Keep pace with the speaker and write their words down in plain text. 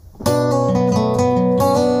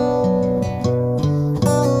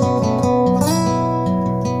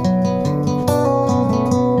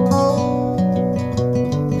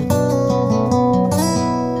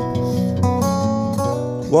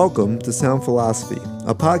Welcome to Sound Philosophy,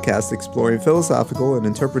 a podcast exploring philosophical and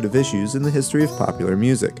interpretive issues in the history of popular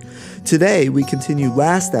music. Today, we continue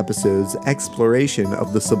last episode's exploration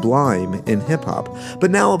of the sublime in hip-hop, but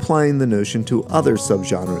now applying the notion to other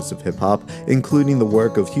subgenres of hip-hop, including the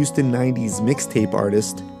work of Houston 90s mixtape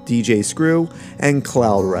artist DJ Screw and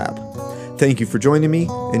Cloud Rap. Thank you for joining me.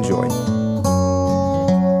 Enjoy.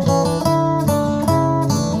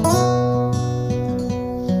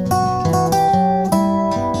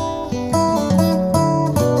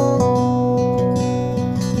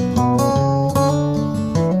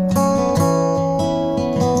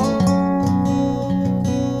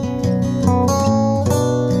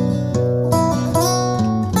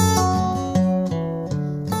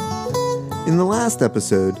 In the last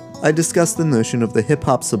episode, I discussed the notion of the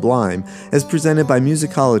hip-hop sublime as presented by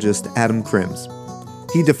musicologist Adam Crims.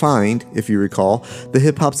 He defined, if you recall, the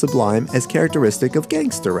hip-hop sublime as characteristic of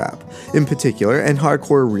gangster rap, in particular, and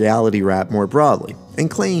hardcore reality rap more broadly,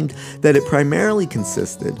 and claimed that it primarily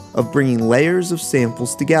consisted of bringing layers of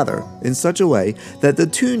samples together in such a way that the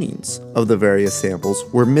tunings of the various samples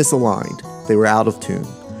were misaligned, they were out of tune,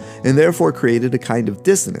 and therefore created a kind of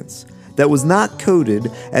dissonance that was not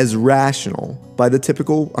coded as rational by the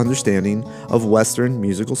typical understanding of Western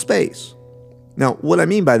musical space. Now, what I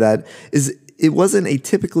mean by that is it wasn't a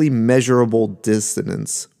typically measurable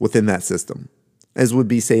dissonance within that system, as would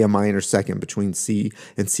be, say, a minor second between C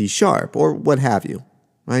and C sharp, or what have you,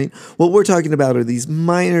 right? What we're talking about are these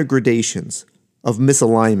minor gradations of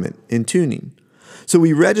misalignment in tuning. So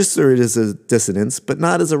we register it as a dissonance, but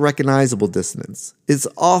not as a recognizable dissonance. It's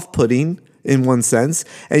off-putting in one sense,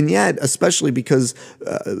 and yet, especially because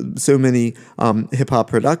so many hip-hop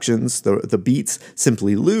productions, the beats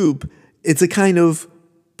simply loop, it's a kind of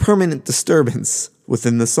permanent disturbance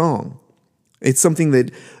within the song. It's something that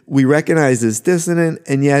we recognize as dissonant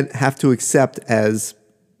and yet have to accept as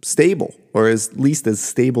stable, or at least as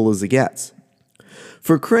stable as it gets.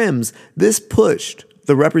 For Crims, this pushed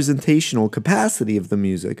the representational capacity of the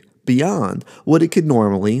music beyond what it could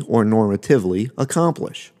normally or normatively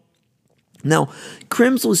accomplish. Now,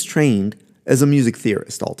 Crims was trained as a music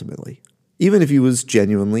theorist, ultimately, even if he was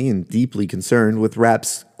genuinely and deeply concerned with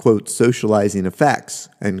rap's, quote, socializing effects,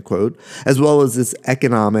 end quote, as well as its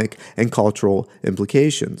economic and cultural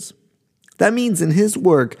implications. That means in his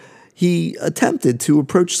work, he attempted to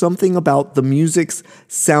approach something about the music's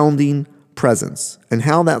sounding presence and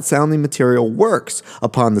how that sounding material works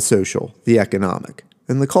upon the social, the economic,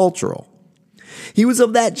 and the cultural. He was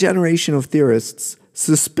of that generation of theorists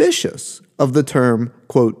suspicious of the term,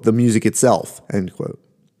 quote, the music itself, end quote,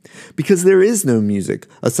 because there is no music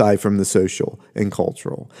aside from the social and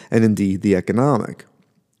cultural, and indeed the economic.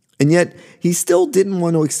 And yet, he still didn't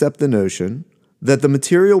want to accept the notion that the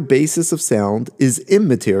material basis of sound is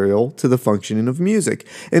immaterial to the functioning of music.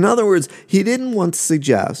 In other words, he didn't want to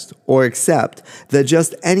suggest or accept that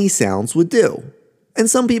just any sounds would do. And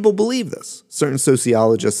some people believe this. Certain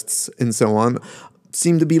sociologists and so on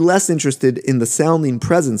seem to be less interested in the sounding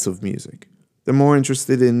presence of music. They're more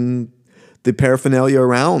interested in the paraphernalia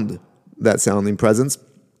around that sounding presence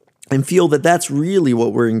and feel that that's really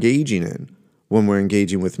what we're engaging in when we're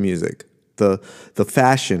engaging with music. The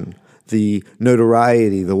fashion, the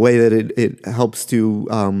notoriety, the way that it helps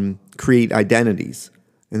to create identities,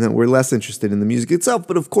 and that we're less interested in the music itself.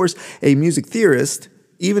 But of course, a music theorist,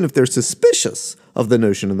 even if they're suspicious of the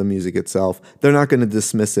notion of the music itself, they're not going to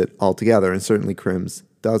dismiss it altogether, and certainly Crims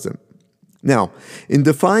doesn't. Now, in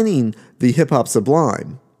defining the hip-hop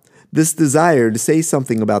sublime, this desire to say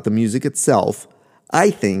something about the music itself, I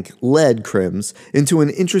think, led Crims into an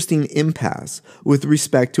interesting impasse with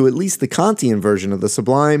respect to at least the Kantian version of the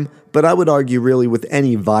sublime, but I would argue really with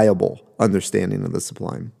any viable understanding of the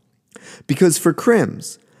sublime. Because for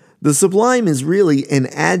Crims, the sublime is really an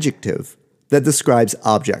adjective that describes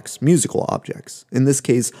objects, musical objects, in this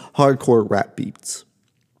case, hardcore rap beats.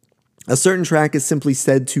 A certain track is simply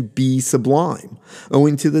said to be sublime,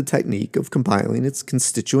 owing to the technique of compiling its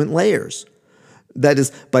constituent layers. That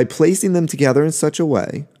is, by placing them together in such a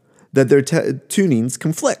way that their tunings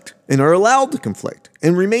conflict, and are allowed to conflict,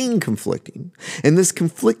 and remain conflicting. And this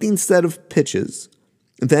conflicting set of pitches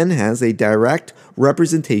then has a direct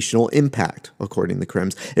representational impact, according to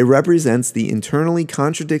Crims. It represents the internally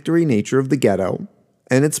contradictory nature of the ghetto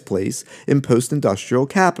and its place in post-industrial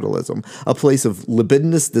capitalism, a place of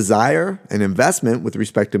libidinous desire and investment with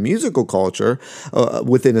respect to musical culture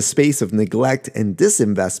within a space of neglect and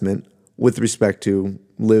disinvestment with respect to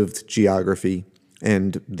lived geography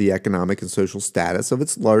and the economic and social status of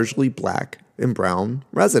its largely black and brown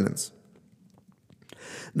residents.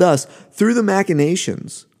 Thus, through the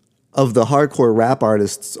machinations of the hardcore rap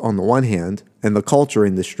artists on the one hand, and the culture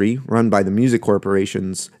industry, run by the music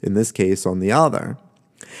corporations in this case, on the other,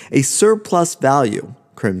 a surplus value,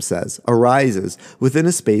 Krim says, arises within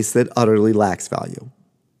a space that utterly lacks value.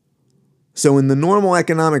 So in the normal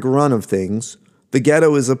economic run of things, the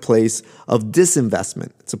ghetto is a place of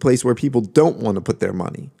disinvestment. It's a place where people don't want to put their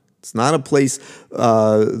money. It's not a place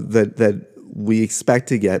that we expect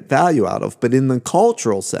to get value out of. But in the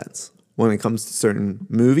cultural sense, when it comes to certain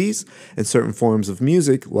movies and certain forms of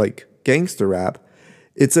music like gangster rap,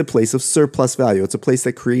 it's a place of surplus value. It's a place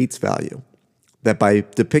that creates value. That by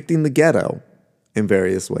depicting the ghetto in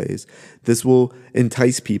various ways, this will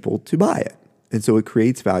entice people to buy it. And so it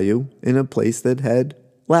creates value in a place that had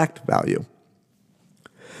lacked value.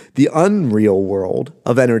 The unreal world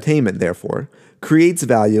of entertainment, therefore, creates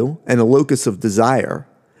value and a locus of desire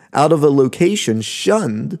out of a location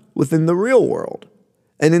shunned within the real world.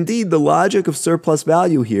 And indeed, the logic of surplus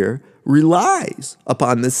value here relies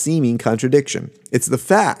upon this seeming contradiction. It's the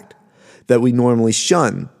fact that we normally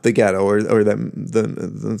shun the ghetto, or that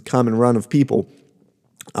the common run of people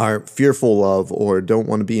are fearful of or don't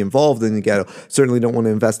want to be involved in the ghetto, certainly don't want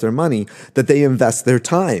to invest their money, that they invest their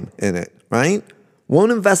time in it, right?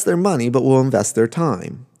 Won't invest their money, but will invest their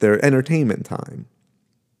time, their entertainment time.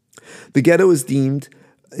 The ghetto is deemed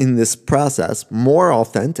in this process more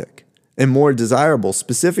authentic and more desirable,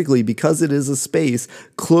 specifically because it is a space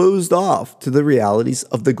closed off to the realities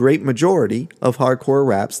of the great majority of hardcore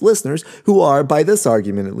rap's listeners, who are, by this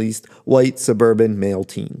argument at least, white suburban male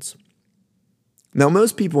teens. Now,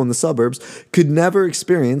 most people in the suburbs could never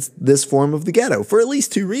experience this form of the ghetto for at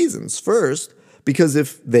least two reasons. First, because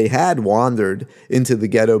if they had wandered into the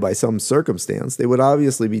ghetto by some circumstance, they would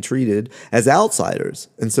obviously be treated as outsiders,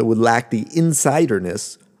 and so would lack the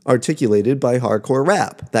insiderness articulated by hardcore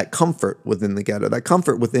rap, that comfort within the ghetto, that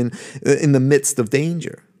comfort within in the midst of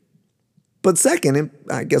danger. But second, and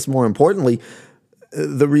I guess more importantly,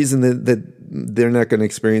 the reason that they're not going to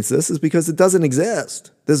experience this is because it doesn't exist.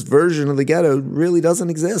 This version of the ghetto really doesn't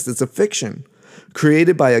exist. It's a fiction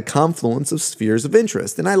created by a confluence of spheres of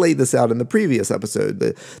interest. And I laid this out in the previous episode.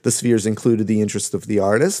 The spheres included the interest of the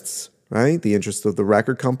artists, right? The interest of the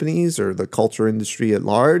record companies or the culture industry at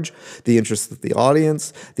large, the interests of the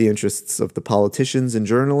audience, the interests of the politicians and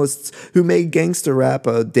journalists who made gangster rap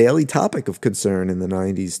a daily topic of concern in the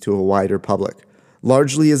 90s to a wider public,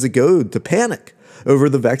 largely as a goad to panic over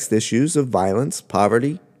the vexed issues of violence,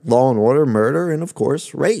 poverty, law and order, murder, and of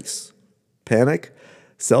course, race. Panic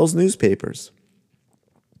sells newspapers.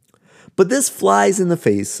 But this flies in the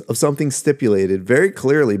face of something stipulated very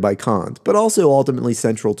clearly by Kant, but also ultimately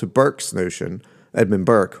central to Burke's notion, Edmund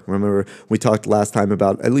Burke. Remember, we talked last time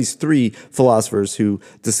about at least three philosophers who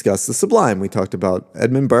discussed the sublime. We talked about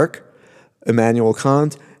Edmund Burke, Immanuel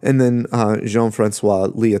Kant, and then Jean-Francois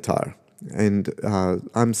Lyotard. And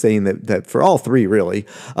I'm saying that for all three, really,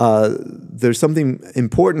 there's something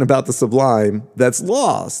important about the sublime that's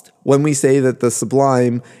lost when we say that the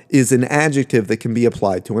sublime is an adjective that can be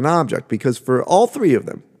applied to an object. Because for all three of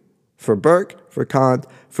them, for Burke, for Kant,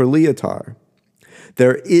 for Lyotard,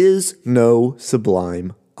 there is no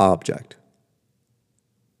sublime object.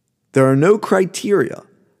 There are no criteria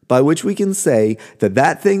by which we can say that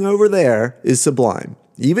that thing over there is sublime.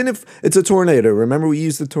 Even if it's a tornado, remember we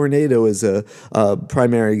use the tornado as a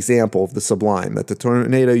primary example of the sublime, that the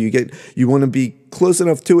tornado you want to be close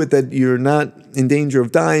enough to it that you're not in danger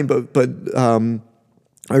of dying,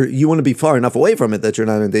 or you want to be far enough away from it that you're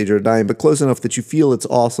not in danger of dying, but close enough that you feel its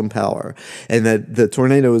awesome power. And that the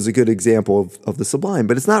tornado is a good example of the sublime,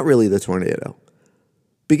 but it's not really the tornado.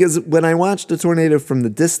 Because when I watch the tornado from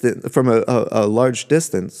a large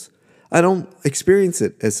distance, I don't experience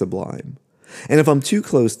it as sublime. And if I'm too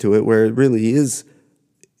close to it, where it really is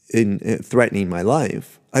threatening my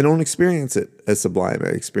life, I don't experience it as sublime. I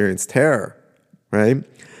experience terror, right?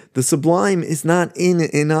 The sublime is not in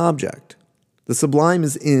an object. The sublime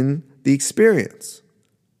is in the experience,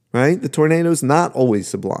 right? The tornado is not always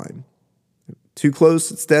sublime. Too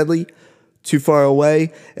close, it's deadly. Too far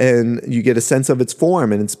away, and you get a sense of its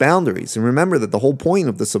form and its boundaries. And remember that the whole point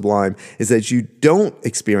of the sublime is that you don't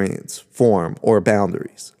experience form or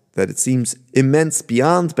boundaries. That it seems immense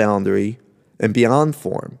beyond boundary and beyond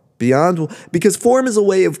form. Because form is a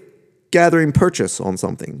way of gathering purchase on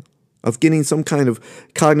something, of getting some kind of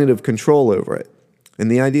cognitive control over it.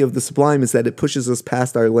 And the idea of the sublime is that it pushes us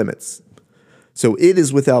past our limits. So it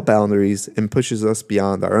is without boundaries and pushes us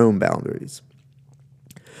beyond our own boundaries.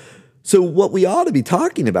 So what we ought to be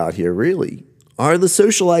talking about here, really, are the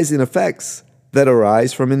socializing effects that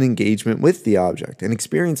arise from an engagement with the object, an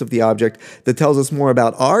experience of the object that tells us more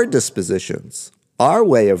about our dispositions, our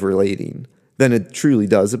way of relating, than it truly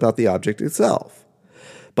does about the object itself.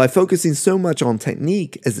 By focusing so much on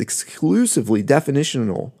technique as exclusively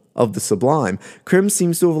definitional of the sublime, Krim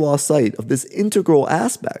seems to have lost sight of this integral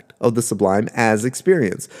aspect of the sublime as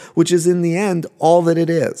experience, which is in the end all that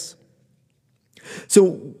it is.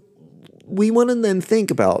 So we want to then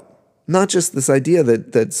think about not just this idea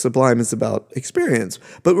that sublime is about experience,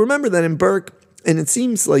 but remember that in Burke, and it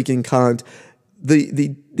seems like in Kant,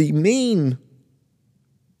 the main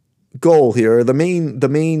goal here, the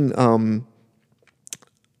main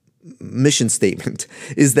mission statement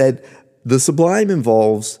is that the sublime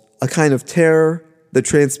involves a kind of terror that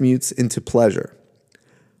transmutes into pleasure.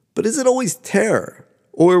 But is it always terror?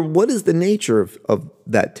 Or what is the nature of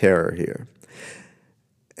that terror here?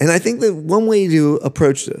 And I think that one way to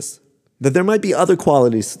approach this, that there might be other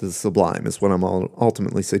qualities to the sublime, is what I'm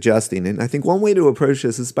ultimately suggesting. And I think one way to approach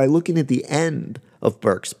this is by looking at the end of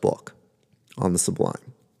Burke's book on the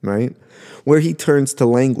sublime, right? Where he turns to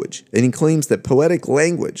language, and he claims that poetic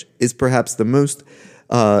language is perhaps the most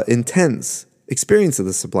intense experience of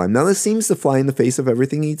the sublime. Now, this seems to fly in the face of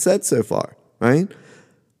everything he'd said so far, right?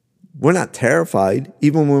 We're not terrified,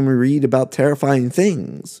 even when we read about terrifying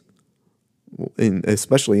things,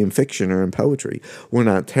 especially in fiction or in poetry. We're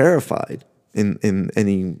not terrified in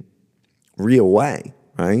any real way,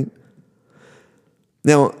 right?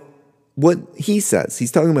 Now, what he says,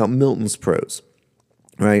 he's talking about Milton's prose,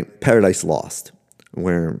 right? Paradise Lost,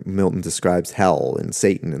 where Milton describes hell and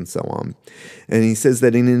Satan and so on. And he says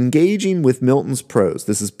that in engaging with Milton's prose,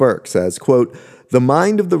 this is Burke says, quote, "The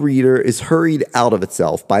mind of the reader is hurried out of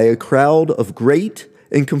itself by a crowd of great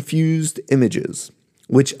and confused images,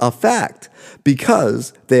 which affect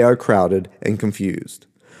because they are crowded and confused.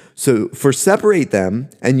 So for separate them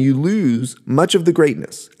and you lose much of the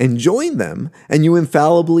greatness, and join them and you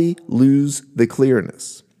infallibly lose the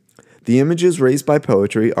clearness. The images raised by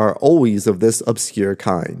poetry are always of this obscure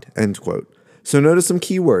kind," end quote. So notice some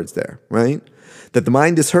key words there, right? That the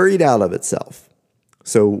mind is hurried out of itself.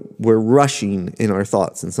 So we're rushing in our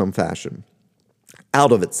thoughts in some fashion.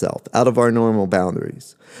 Out of itself, out of our normal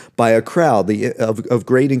boundaries, by a crowd of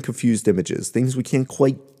great and confused images, things we can't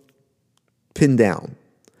quite pin down.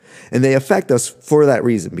 And they affect us for that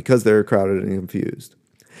reason, because they're crowded and confused.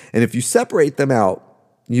 And if you separate them out,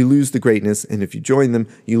 you lose the greatness, and if you join them,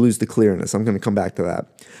 you lose the clearness. I'm going to come back to that.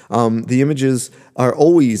 The images are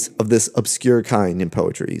always of this obscure kind in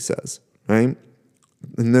poetry, he says, right?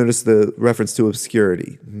 And notice the reference to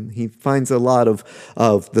obscurity. He finds a lot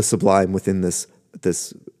of the sublime within this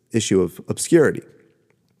issue of obscurity.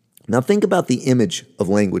 Now think about the image of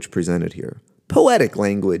language presented here. Poetic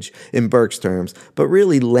language in Burke's terms, but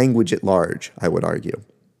really language at large, I would argue.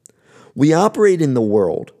 We operate in the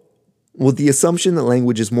world with the assumption that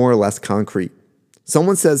language is more or less concrete.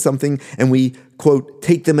 Someone says something and we, quote,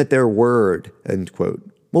 take them at their word, end quote.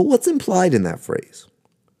 Well, what's implied in that phrase?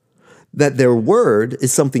 That their word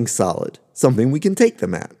is something solid, something we can take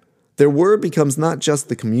them at. Their word becomes not just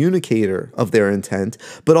the communicator of their intent,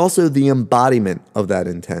 but also the embodiment of that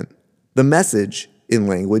intent. The message in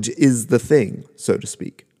language is the thing, so to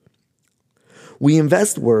speak. We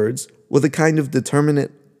invest words with a kind of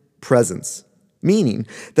determinate presence, meaning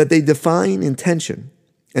that they define intention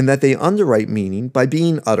and that they underwrite meaning by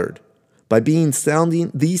being uttered, by being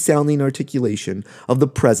the sounding articulation of the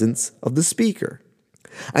presence of the speaker.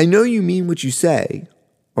 I know you mean what you say,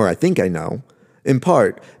 or I think I know, in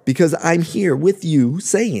part because I'm here with you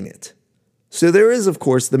saying it. So there is, of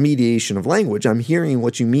course, the mediation of language. I'm hearing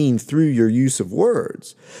what you mean through your use of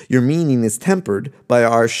words. Your meaning is tempered by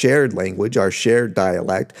our shared language, our shared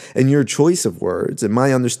dialect, and your choice of words and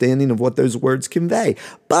my understanding of what those words convey.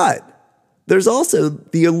 But there's also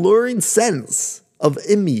the alluring sense of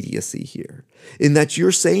immediacy here, in that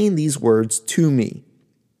you're saying these words to me.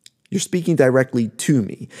 You're speaking directly to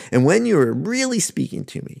me. And when you're really speaking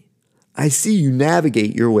to me, I see you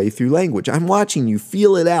navigate your way through language. I'm watching you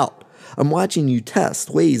feel it out. I'm watching you test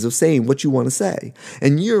ways of saying what you want to say.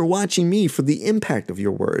 And you're watching me for the impact of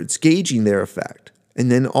your words, gauging their effect,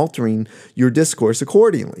 and then altering your discourse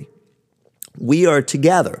accordingly. We are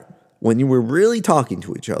together. When we're really talking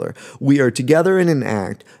to each other, we are together in an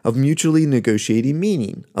act of mutually negotiating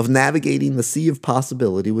meaning, of navigating the sea of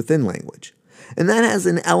possibility within language. And that has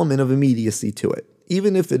an element of immediacy to it,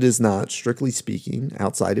 even if it is not, strictly speaking,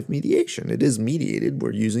 outside of mediation. It is mediated.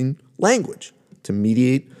 We're using language to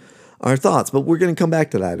mediate our thoughts, but we're going to come back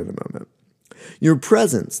to that in a moment. Your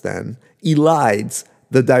presence, then, elides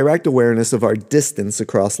the direct awareness of our distance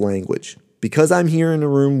across language. Because I'm here in a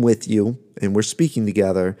room with you and we're speaking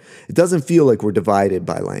together, it doesn't feel like we're divided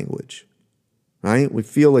by language, right? We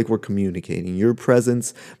feel like we're communicating. Your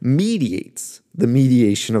presence mediates the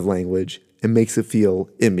mediation of language and makes it feel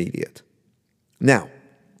immediate. Now,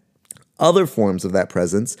 other forms of that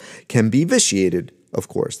presence can be vitiated, of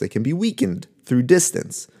course. They can be weakened through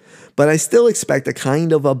distance. But I still expect a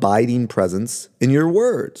kind of abiding presence in your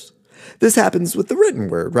words. This happens with the written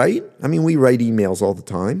word, right? I mean, we write emails all the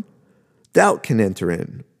time. Doubt can enter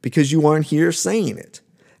in because you aren't here saying it.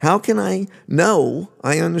 How can I know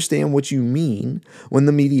I understand what you mean when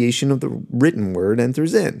the mediation of the written word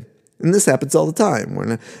enters in? And this happens all the time.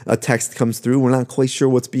 When a text comes through, we're not quite sure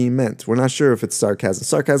what's being meant. We're not sure if it's sarcasm.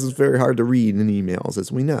 Sarcasm is very hard to read in emails,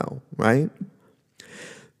 as we know, right?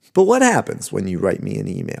 But what happens when you write me an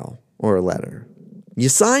email or a letter? You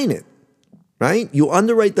sign it, right? You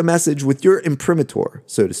underwrite the message with your imprimatur,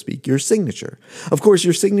 so to speak, your signature. Of course,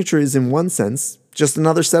 your signature is in one sense just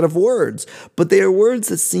another set of words, but they are words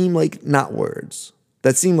that seem like not words,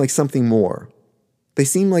 that seem like something more. They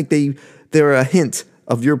seem like they're a hint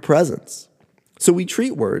of your presence. So we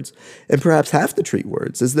treat words, and perhaps have to treat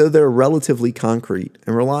words, as though they're relatively concrete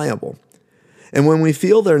and reliable. And when we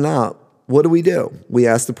feel they're not, what do? We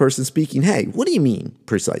ask the person speaking, hey, what do you mean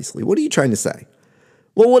precisely? What are you trying to say?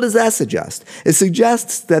 Well, what does that suggest? It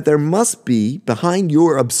suggests that there must be, behind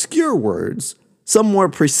your obscure words, some more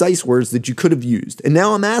precise words that you could have used. And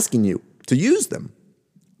now I'm asking you to use them.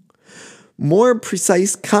 More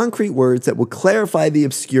precise, concrete words that will clarify the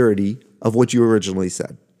obscurity of what you originally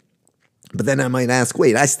said. But then I might ask,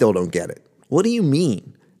 wait, I still don't get it. What do you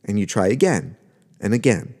mean? And you try again and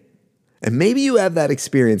again. And maybe you have that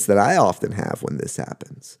experience that I often have when this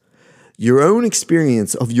happens. Your own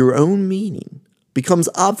experience of your own meaning becomes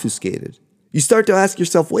obfuscated. You start to ask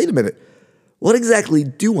yourself, wait a minute, what exactly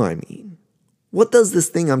do I mean? What does this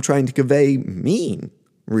thing I'm trying to convey mean,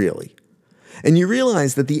 really? And you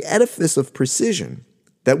realize that the edifice of precision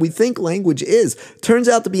that we think language is turns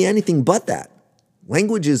out to be anything but that.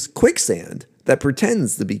 Language is quicksand that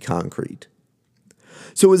pretends to be concrete.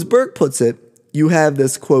 So as Burke puts it, you have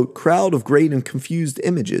this, quote, crowd of great and confused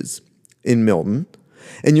images in Milton,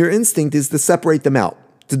 and your instinct is to separate them out,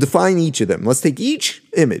 to define each of them. Let's take each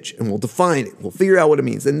image and we'll define it. We'll figure out what it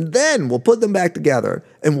means. And then we'll put them back together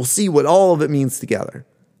and we'll see what all of it means together.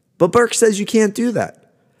 But Burke says you can't do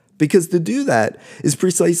that, because to do that is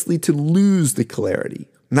precisely to lose the clarity.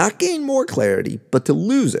 Not gain more clarity, but to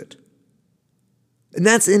lose it. And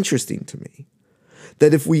that's interesting to me.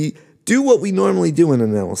 That if we do what we normally do in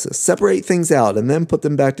analysis, separate things out and then put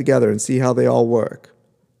them back together and see how they all work,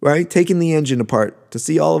 right? Taking the engine apart to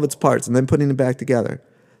see all of its parts and then putting it back together.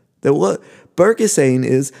 That what Burke is saying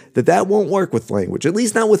is that won't work with language, at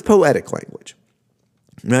least not with poetic language,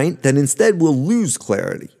 right? That instead we'll lose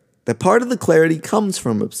clarity. That part of the clarity comes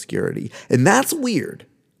from obscurity. And that's weird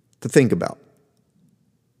to think about,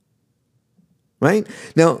 right?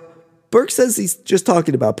 Now, Burke says he's just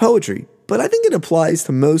talking about poetry, but I think it applies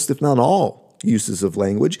to most, if not all, uses of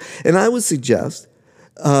language. And I would suggest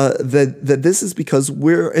that this is because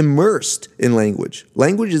we're immersed in language.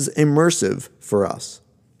 Language is immersive for us.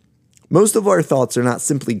 Most of our thoughts are not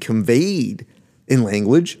simply conveyed in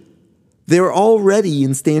language. They're already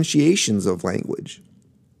instantiations of language.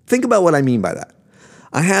 Think about what I mean by that.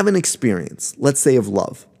 I have an experience, let's say of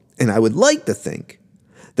love, and I would like to think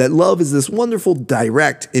that love is this wonderful,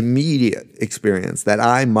 direct, immediate experience that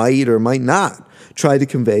I might or might not try to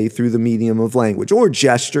convey through the medium of language or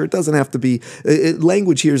gesture. It doesn't have to be,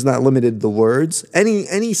 language here is not limited to words.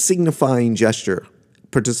 Any signifying gesture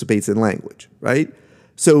participates in language, right?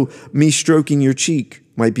 So me stroking your cheek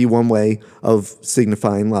might be one way of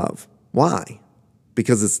signifying love. Why?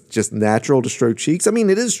 Because it's just natural to stroke cheeks? I mean,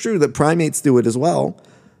 it is true that primates do it as well.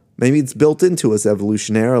 Maybe it's built into us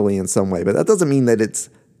evolutionarily in some way, but that doesn't mean that it's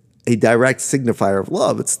a direct signifier of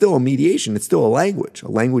love. It's still a mediation. It's still a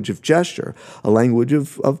language of gesture, a language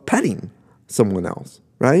of petting someone else,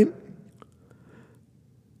 right?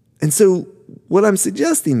 And so what I'm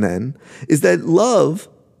suggesting then is that love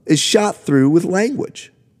is shot through with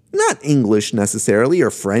language. Not English necessarily,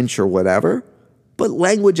 or French or whatever, but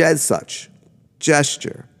language as such.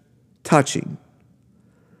 Gesture, touching.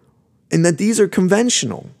 And that these are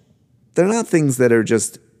conventional. They're not things that are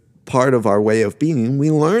just part of our way of being. We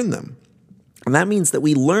learn them. And that means that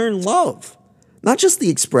we learn love. Not just the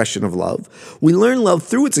expression of love. We learn love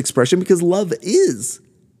through its expression because love is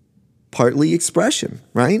partly expression,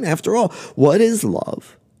 right? After all, what is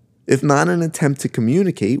love if not an attempt to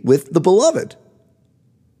communicate with the beloved?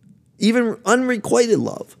 Even unrequited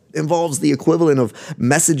love involves the equivalent of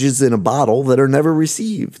messages in a bottle that are never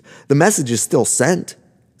received. The message is still sent.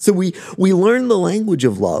 So we learn the language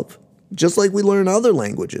of love, just like we learn other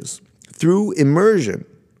languages, through immersion.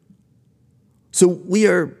 So we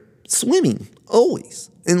are swimming always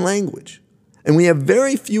in language. And we have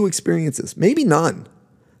very few experiences, maybe none,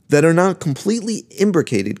 that are not completely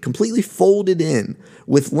imbricated, completely folded in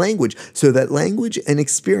with language, so that language and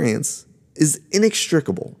experience is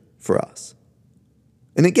inextricable for us.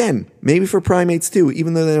 And again, maybe for primates too,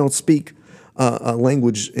 even though they don't speak a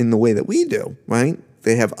language in the way that we do, right?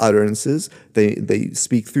 They have utterances, they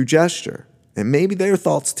speak through gesture. And maybe their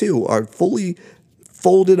thoughts too are fully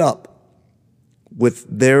folded up with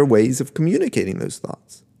their ways of communicating those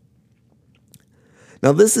thoughts.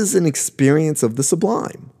 Now, this is an experience of the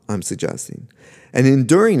sublime, I'm suggesting, an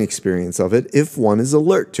enduring experience of it if one is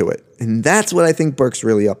alert to it. And that's what I think Burke's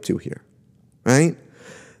really up to here, right?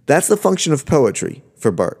 That's the function of poetry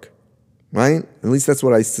for Burke, right? At least that's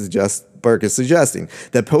what I suggest Burke is suggesting,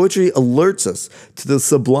 that poetry alerts us to the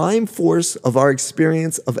sublime force of our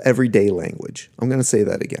experience of everyday language. I'm going to say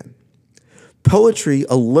that again. Poetry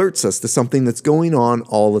alerts us to something that's going on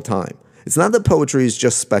all the time. It's not that poetry is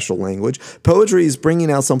just special language. Poetry is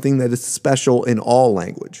bringing out something that is special in all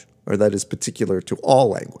language, or that is particular to all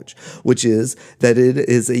language, which is that it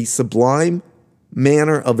is a sublime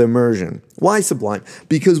manner of immersion. Why sublime?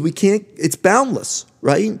 Because it's boundless,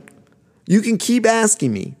 right? You can keep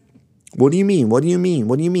asking me, what do you mean? What do you mean?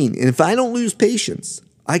 What do you mean? And if I don't lose patience,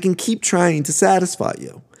 I can keep trying to satisfy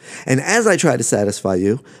you. And as I try to satisfy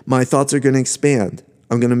you, my thoughts are going to expand.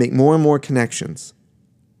 I'm going to make more and more connections,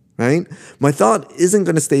 right? My thought isn't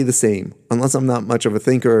going to stay the same unless I'm not much of a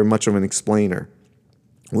thinker or much of an explainer.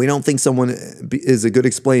 We don't think someone is a good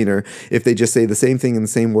explainer if they just say the same thing in the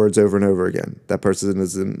same words over and over again. That person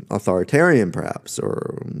is an authoritarian, perhaps,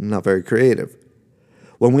 or not very creative.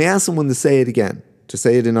 When we ask someone to say it again, to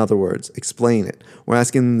say it in other words, explain it, we're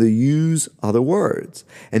asking them to use other words.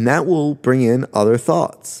 And that will bring in other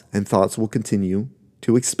thoughts, and thoughts will continue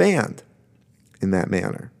to expand in that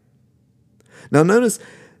manner. Now notice,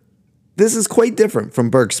 this is quite different from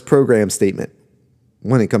Burke's program statement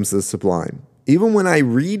when it comes to the sublime. Even when I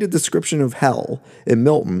read a description of hell in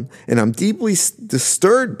Milton and I'm deeply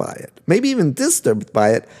disturbed by it, maybe even disturbed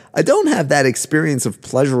by it, I don't have that experience of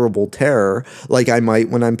pleasurable terror like I might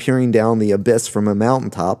when I'm peering down the abyss from a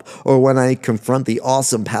mountaintop, or when I confront the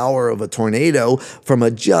awesome power of a tornado from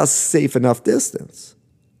a just safe enough distance.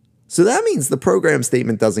 So that means the program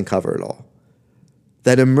statement doesn't cover it all.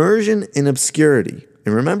 That immersion in obscurity,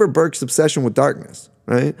 and remember Burke's obsession with darkness,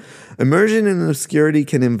 right? Immersion in obscurity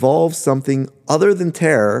can involve something other than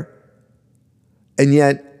terror and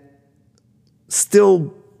yet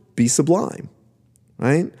still be sublime,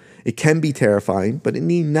 right? It can be terrifying, but it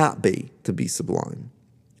need not be to be sublime.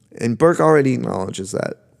 And Burke already acknowledges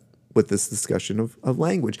that with this discussion of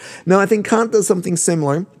language. Now, I think Kant does something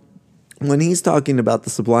similar when he's talking about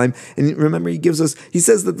the sublime. And remember, he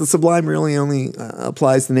says that the sublime really only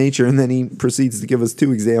applies to nature, and then he proceeds to give us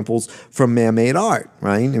two examples from man-made art,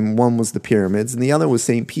 right? And one was the pyramids, and the other was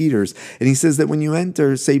St. Peter's. And he says that when you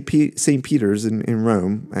enter St. Peter's in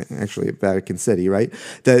Rome, actually at Vatican City, right,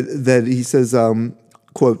 that he says,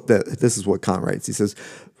 quote, that this is what Kant writes. He says,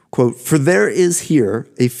 quote, "For there is here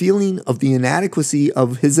a feeling of the inadequacy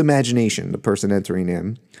of his imagination," the person entering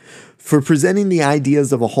in, "for presenting the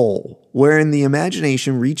ideas of a whole, wherein the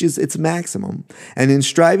imagination reaches its maximum, and in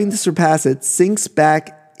striving to surpass it, sinks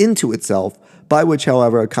back into itself, by which,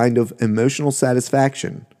 however, a kind of emotional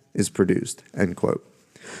satisfaction is produced," end quote.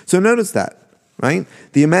 So notice that, right?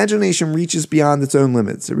 The imagination reaches beyond its own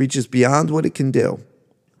limits. It reaches beyond what it can do.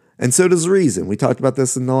 And so does reason. We talked about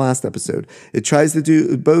this in the last episode. It tries to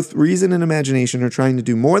do, both reason and imagination are trying to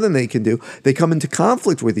do more than they can do. They come into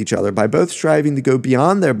conflict with each other by both striving to go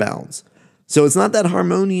beyond their bounds. So it's not that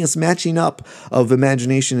harmonious matching up of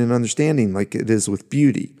imagination and understanding like it is with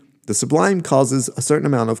beauty. The sublime causes a certain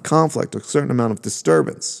amount of conflict, a certain amount of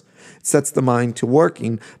disturbance. It sets the mind to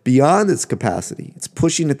working beyond its capacity. It's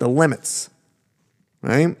pushing at the limits,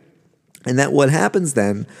 right? And that what happens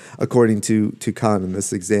then, according to Kant in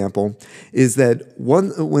this example, is that when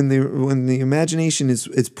the imagination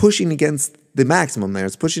is pushing against the maximum there,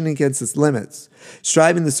 it's pushing against its limits,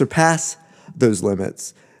 striving to surpass those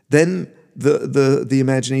limits, then the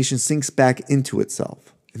imagination sinks back into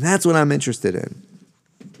itself. And that's what I'm interested in.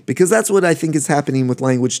 Because that's what I think is happening with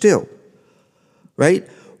language too. Right?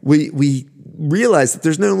 We realize that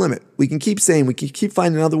there's no limit. We can keep saying, we can keep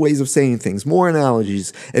finding other ways of saying things, more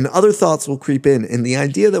analogies, and other thoughts will creep in. And the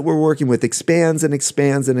idea that we're working with expands and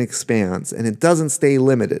expands and expands, and it doesn't stay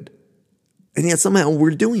limited. And yet somehow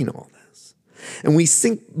we're doing all this. And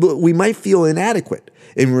we might feel inadequate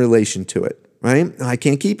in relation to it, right? I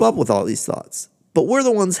can't keep up with all these thoughts. But we're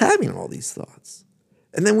the ones having all these thoughts.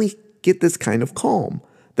 And then we get this kind of calm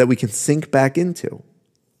that we can sink back into,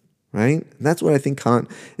 right? And that's what I think Kant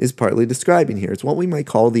is partly describing here. It's what we might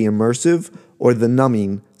call the immersive or the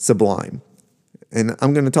numbing sublime. And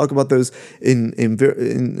I'm going to talk about those I'm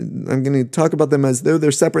going to talk about them as though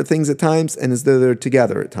they're separate things at times and as though they're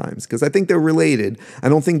together at times, because I think they're related. I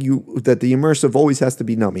don't think that the immersive always has to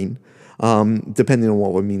be numbing, depending on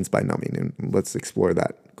what one means by numbing. And let's explore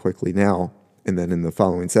that quickly now and then in the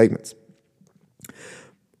following segments.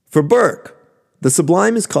 For Burke, the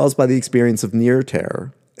sublime is caused by the experience of near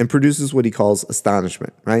terror and produces what he calls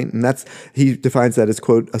astonishment, right? And he defines that as,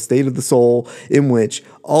 quote, a state of the soul in which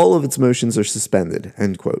all of its motions are suspended,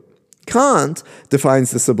 end quote. Kant defines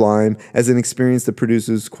the sublime as an experience that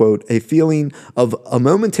produces, quote, a feeling of a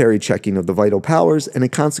momentary checking of the vital powers and a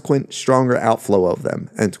consequent stronger outflow of them,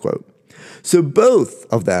 end quote. So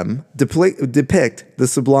both of them depict the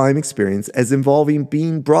sublime experience as involving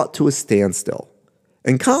being brought to a standstill.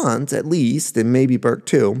 And Kant, at least, and maybe Burke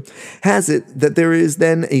too, has it that there is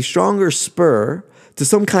then a stronger spur to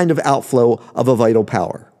some kind of outflow of a vital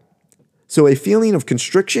power. So a feeling of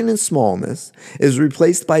constriction and smallness is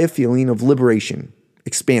replaced by a feeling of liberation,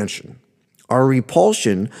 expansion. Our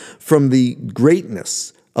repulsion from the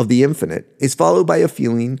greatness of the infinite is followed by a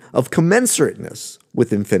feeling of commensurateness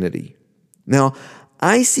with infinity. Now,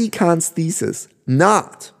 I see Kant's thesis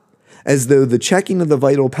not as though the checking of the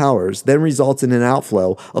vital powers then results in an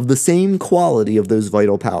outflow of the same quality of those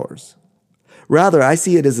vital powers. Rather, I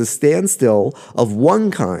see it as a standstill of one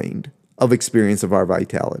kind of experience of our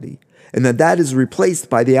vitality, and that is replaced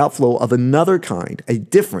by the outflow of another kind, a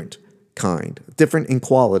different kind, different in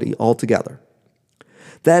quality altogether.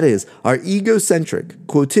 That is, our egocentric,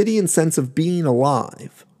 quotidian sense of being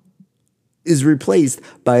alive is replaced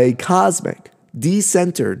by a cosmic,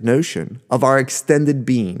 decentered notion of our extended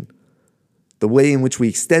being, the way in which we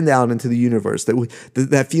extend out into the universe,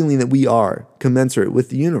 that feeling that we are commensurate with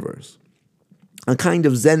the universe. A kind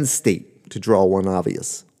of Zen state, to draw one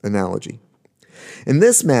obvious analogy. And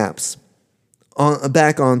this maps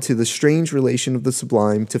back onto the strange relation of the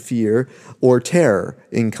sublime to fear or terror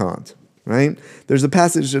in Kant, right? There's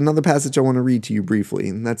another passage I want to read to you briefly,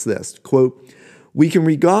 and that's this, quote, "We can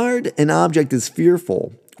regard an object as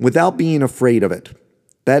fearful without being afraid of it.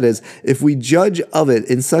 That is, if we judge of it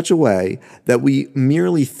in such a way that we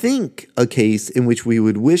merely think a case in which we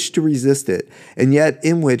would wish to resist it, and yet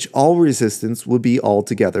in which all resistance would be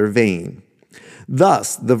altogether vain.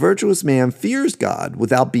 Thus, the virtuous man fears God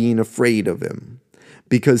without being afraid of him,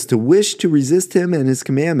 because to wish to resist him and his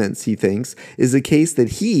commandments, he thinks, is a case that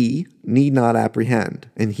he need not apprehend."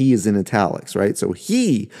 And he is in italics, right? So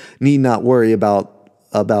he need not worry about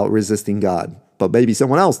resisting God, but maybe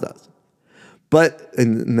someone else does. But,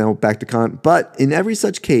 and now back to Kant, but in every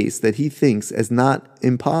such case that he thinks as not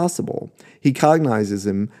impossible, he cognizes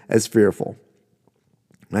him as fearful,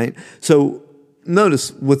 right? So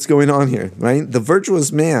notice what's going on here, right? The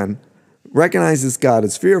virtuous man recognizes God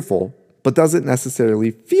as fearful, but doesn't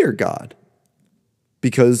necessarily fear God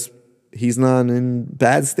because he's not in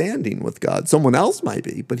bad standing with God. Someone else might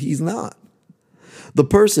be, but he's not. The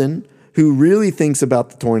person who really thinks about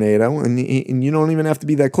the tornado, and you don't even have to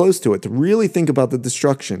be that close to it to really think about the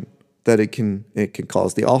destruction that it can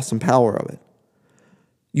cause, the awesome power of it.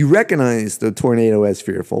 You recognize the tornado as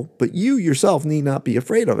fearful, but you yourself need not be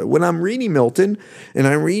afraid of it. When I'm reading Milton and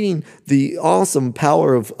I'm reading the awesome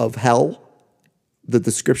power of hell, the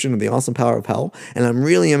description of the awesome power of hell, and I'm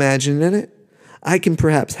really imagining it, I can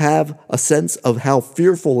perhaps have a sense of how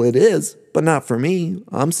fearful it is, but not for me.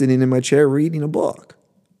 I'm sitting in my chair reading a book.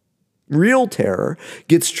 Real terror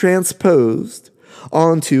gets transposed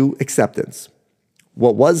onto acceptance.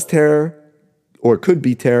 What was terror or could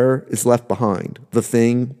be terror is left behind. The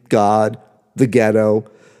thing, God, the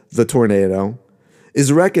ghetto, the tornado,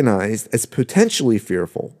 is recognized as potentially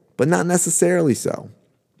fearful, but not necessarily so.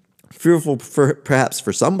 Fearful perhaps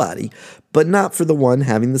for somebody, but not for the one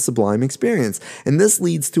having the sublime experience. And this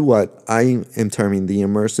leads to what I am terming the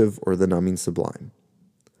immersive or the numbing sublime.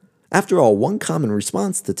 After all, one common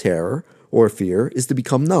response to terror or fear is to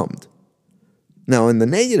become numbed. Now, in the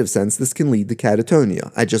negative sense, this can lead to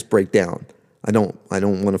catatonia. I just break down. I don't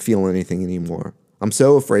want to feel anything anymore. I'm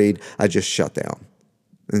so afraid I just shut down.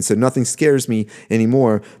 And so nothing scares me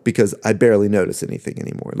anymore because I barely notice anything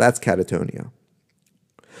anymore. That's catatonia.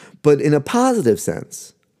 But in a positive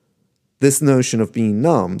sense, this notion of being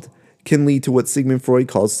numbed can lead to what Sigmund Freud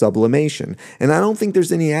calls sublimation. And I don't think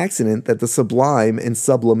there's any accident that the sublime and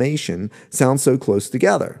sublimation sound so close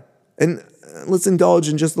together. And let's indulge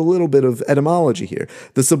in just a little bit of etymology here.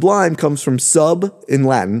 The sublime comes from sub in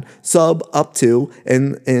Latin, sub up to,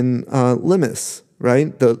 and limis,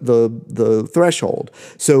 right? The threshold,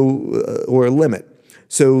 so or limit.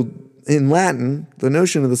 So in Latin, the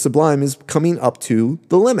notion of the sublime is coming up to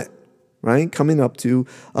the limit, right? Coming up to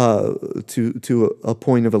a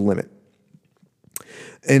point of a limit.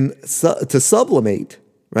 And to sublimate,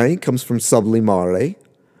 right, comes from sublimare,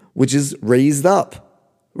 which is raised up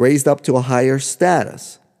to a higher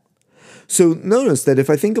status. So notice that if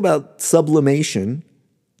I think about sublimation,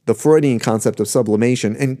 the Freudian concept of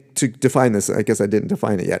sublimation, and to define this, I guess I didn't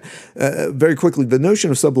define it yet, very quickly, the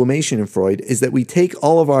notion of sublimation in Freud is that we take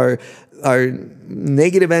all of our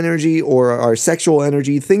negative energy or our sexual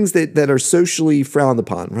energy, things that are socially frowned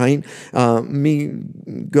upon, right? Me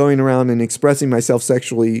going around and expressing myself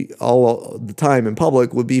sexually all the time in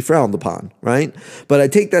public would be frowned upon, right? But I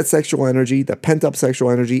take that sexual energy, that pent-up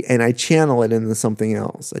sexual energy, and I channel it into something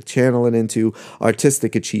else. I channel it into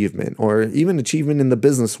artistic achievement or even achievement in the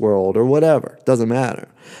business world or whatever. Doesn't matter.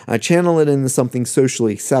 I channel it into something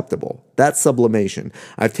socially acceptable. That's sublimation.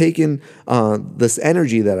 I've taken this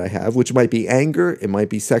energy that I have, which might be anger, it might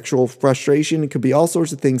be sexual frustration, it could be all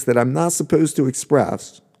sorts of things that I'm not supposed to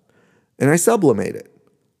express, and I sublimate it,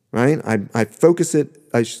 right? I focus it,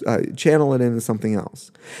 I channel it into something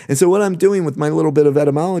else. And so what I'm doing with my little bit of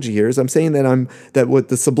etymology here is I'm saying that what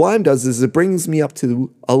the sublime does is it brings me up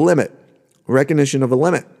to a limit, a recognition of a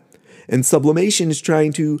limit. And sublimation is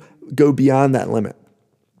trying to go beyond that limit.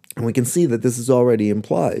 And we can see that this is already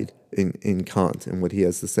implied in Kant and what he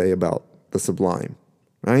has to say about the sublime,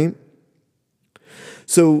 right?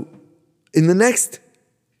 So in the next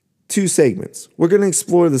two segments, we're going to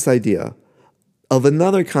explore this idea of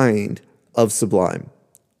another kind of sublime,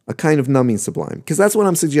 a kind of numbing sublime, because that's what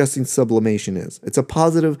I'm suggesting sublimation is. It's a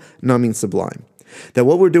positive numbing sublime. That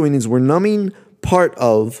what we're doing is we're numbing part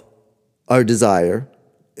of our desire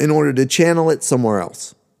in order to channel it somewhere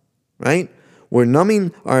else, right? We're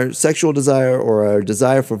numbing our sexual desire or our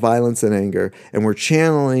desire for violence and anger, and we're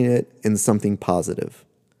channeling it in something positive.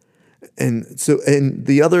 And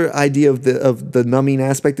the other idea of the numbing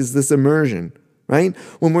aspect is this immersion, right?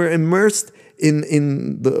 When we're immersed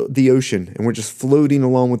in the ocean and we're just floating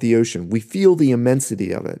along with the ocean, we feel the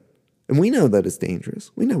immensity of it. And we know that it's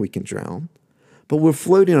dangerous. We know we can drown. But we're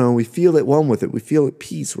floating on, we feel at one with it. We feel at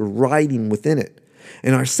peace. We're riding within it.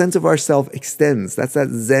 And our sense of ourself extends. That's that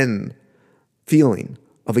Zen feeling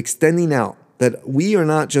of extending out, that we are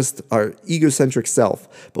not just our egocentric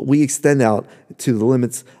self, but we extend out to the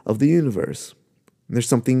limits of the universe. And there's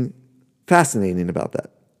something fascinating about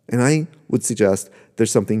that. And I would suggest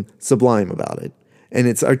there's something sublime about it. And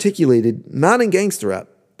it's articulated not in gangster rap.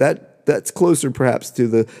 That's closer perhaps to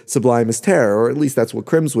the sublime as terror, or at least that's what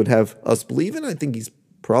Krims would have us believe, and I think he's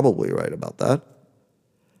probably right about that.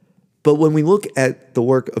 But when we look at the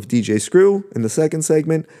work of DJ Screw in the second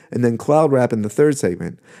segment, and then Cloud Rap in the third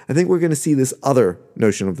segment, I think we're going to see this other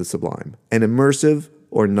notion of the sublime, an immersive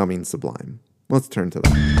or numbing sublime. Let's turn to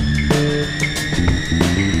that.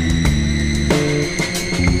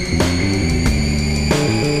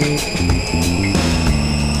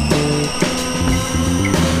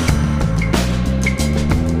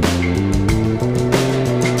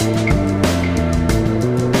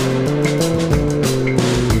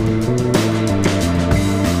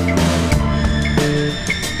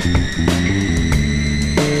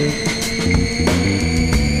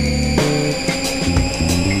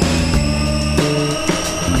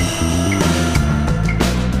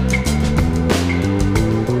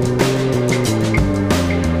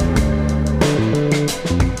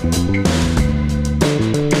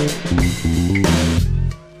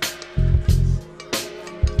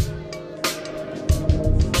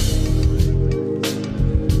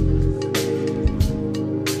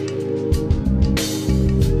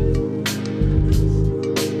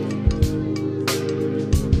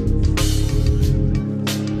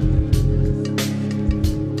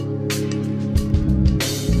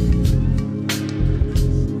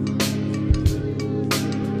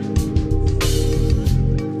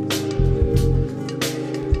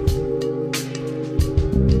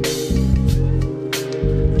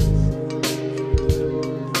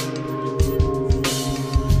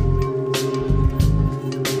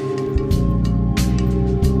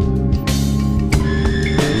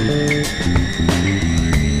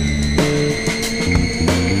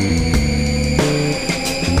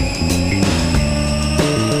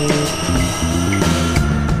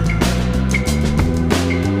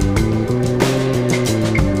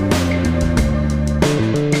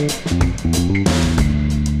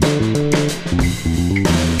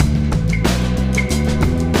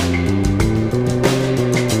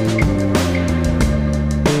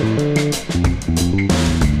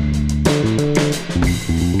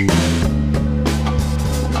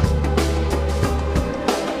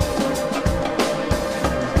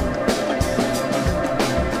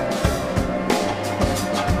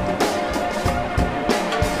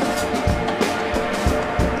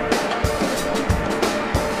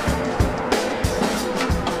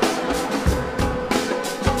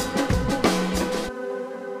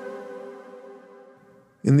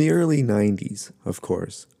 in the early 90s, of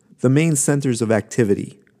course, the main centers of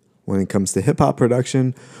activity when it comes to hip-hop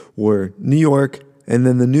production were New York and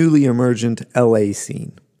then the newly emergent LA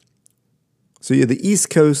scene. So you had the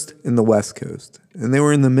East Coast and the West Coast, and they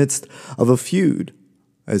were in the midst of a feud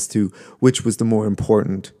as to which was the more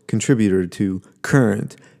important contributor to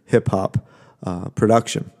current hip-hop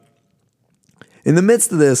production. In the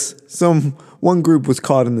midst of this, one group was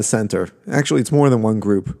caught in the center. Actually, it's more than one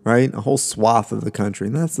group, right? A whole swath of the country,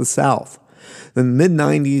 and that's the South. The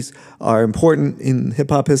mid-90s are important in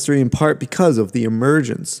hip-hop history in part because of the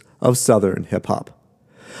emergence of Southern hip-hop.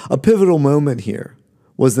 A pivotal moment here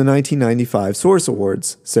was the 1995 Source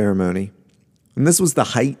Awards ceremony. And this was the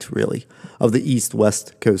height, really, of the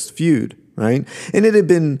East-West Coast feud, right? And it had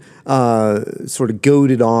been sort of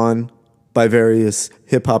goaded on by various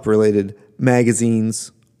hip-hop-related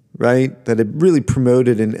magazines, right, that had really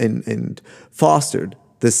promoted and fostered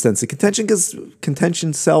this sense of contention because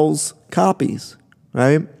contention sells copies,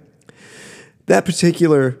 right? That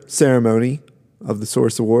particular ceremony of the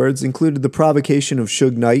Source Awards included the provocation of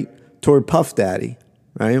Suge Knight toward Puff Daddy,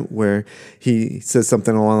 right, where he says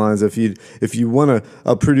something along the lines of, if you want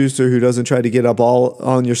a producer who doesn't try to get up all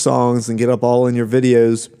on your songs and get up all in your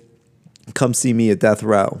videos, come see me at Death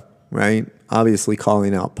Row, right? Obviously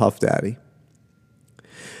calling out Puff Daddy.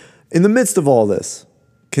 In the midst of all this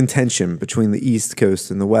contention between the East Coast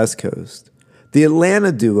and the West Coast, the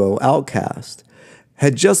Atlanta duo Outkast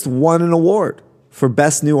had just won an award for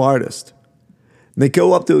Best New Artist. They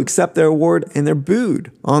go up to accept their award and they're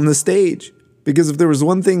booed on the stage because if there was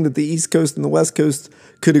one thing that the East Coast and the West Coast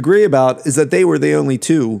could agree about is that they were the only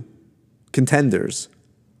two contenders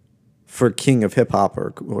for King of Hip Hop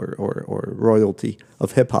or royalty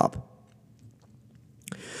of hip hop.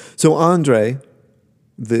 So Andre,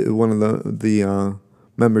 one of the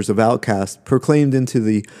members of Outkast, proclaimed into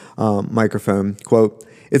the microphone, quote,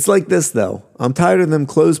 "It's like this, though. I'm tired of them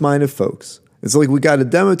closed-minded folks. It's like we got a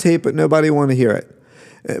demo tape, but nobody want to hear it.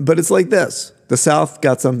 But it's like this. The South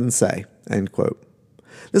got something to say," end quote.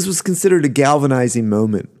 This was considered a galvanizing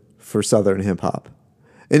moment for Southern hip-hop.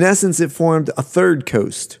 In essence, it formed a third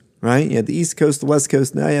coast, right? You had the East Coast, the West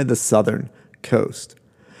Coast, now you had the Southern coast.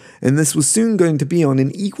 And this was soon going to be on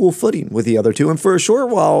an equal footing with the other two. And for a short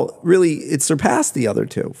while, really, it surpassed the other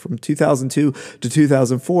two. From 2002 to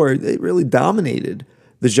 2004, it really dominated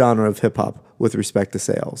the genre of hip-hop with respect to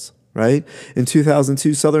sales, right? In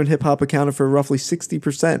 2002, Southern hip-hop accounted for roughly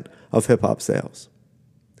 60% of hip-hop sales.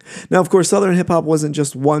 Now, of course, Southern hip-hop wasn't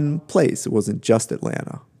just one place. It wasn't just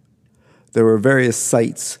Atlanta. There were various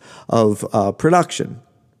sites of production,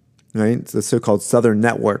 right? It's the so-called Southern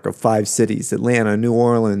Network of 5 cities: Atlanta, New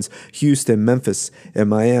Orleans, Houston, Memphis, and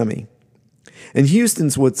Miami. And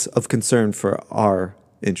Houston's what's of concern for our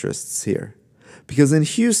interests here. Because in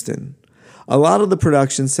Houston, a lot of the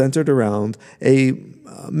production centered around a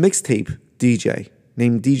mixtape DJ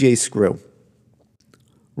named DJ Screw.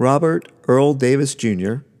 Robert Earl Davis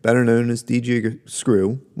Jr., better known as DJ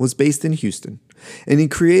Screw, was based in Houston, and he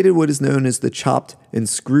created what is known as the chopped and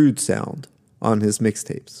screwed sound on his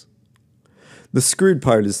mixtapes. The screwed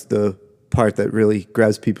part is the part that really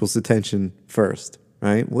grabs people's attention first,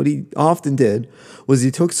 right? What he often did was he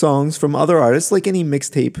took songs from other artists, like any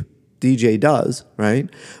mixtape DJ does, right?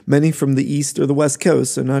 Many from the East or the West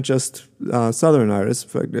Coast, so not just Southern artists. In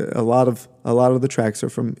fact, a lot of the tracks are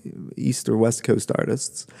from East or West Coast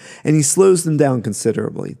artists, and he slows them down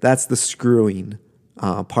considerably. That's the screwing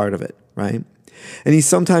part of it, right? And he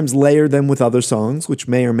sometimes layered them with other songs, which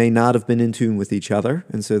may or may not have been in tune with each other,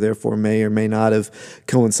 and so therefore may or may not have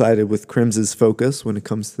coincided with Crim's focus when it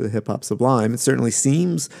comes to the Hip Hop Sublime. It certainly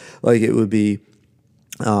seems like it would be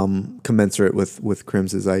commensurate with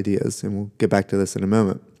Crim's ideas, and we'll get back to this in a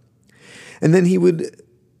moment. And then he would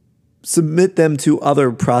submit them to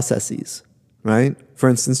other processes, right? For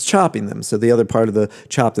instance, chopping them. So the other part of the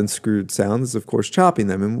chopped and screwed sound is, of course, chopping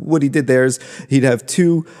them. And what he did there is he'd have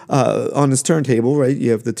two on his turntable, right?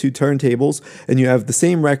 You have the two turntables, and you have the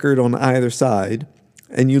same record on either side,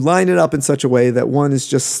 and you line it up in such a way that one is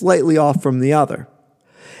just slightly off from the other.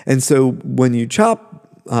 And so when you chop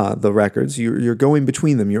the records, you're going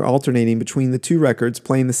between them. You're alternating between the two records,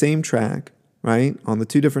 playing the same track, right, on the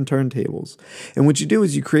two different turntables. And what you do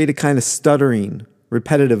is you create a kind of stuttering,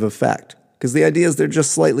 repetitive effect, because the idea is they're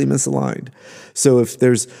just slightly misaligned. So if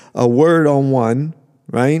there's a word on one,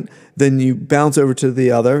 right, then you bounce over to the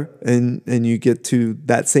other and you get to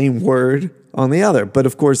that same word on the other. But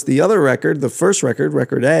of course, the other record, the first record,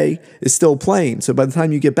 record A, is still playing. So by the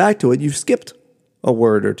time you get back to it, you've skipped a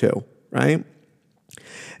word or two, right?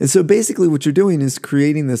 And so basically what you're doing is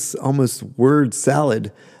creating this almost word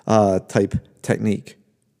salad type technique,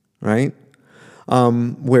 right?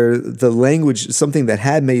 where the language, something that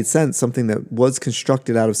had made sense, something that was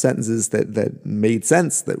constructed out of sentences that made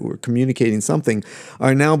sense, that were communicating something,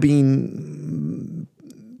 are now being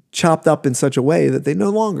chopped up in such a way that they no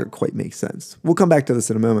longer quite make sense. We'll come back to this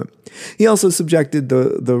in a moment. He also subjected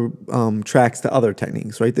the tracks to other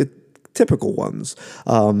techniques, right? The typical ones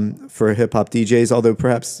for hip-hop DJs, although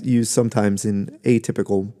perhaps used sometimes in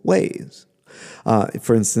atypical ways.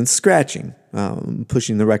 For instance, scratching,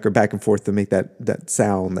 pushing the record back and forth to make that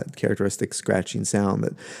sound, that characteristic scratching sound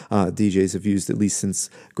that DJs have used at least since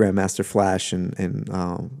Grandmaster Flash and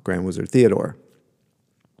Grand Wizard Theodore.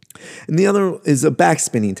 And the other is a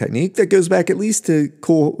backspinning technique that goes back at least to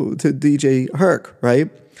DJ Herc, right?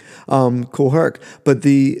 Kool Herc, but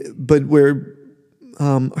where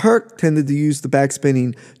Herc tended to use the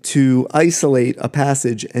backspinning to isolate a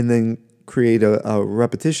passage and then create a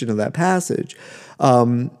repetition of that passage.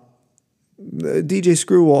 DJ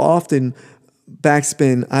Screw will often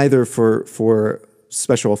backspin either for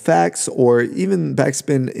special effects or even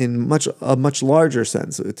backspin in a much larger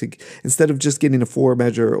sense. Instead of just getting a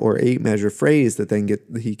 4-measure or 8-measure phrase that then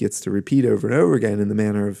he gets to repeat over and over again in the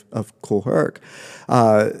manner of Kool Herc,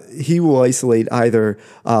 he will isolate either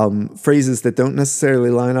phrases that don't necessarily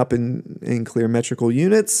line up in clear metrical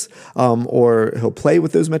units, or he'll play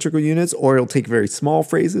with those metrical units, or he'll take very small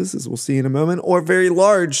phrases, as we'll see in a moment, or very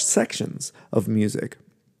large sections of music.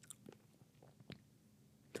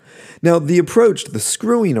 Now, the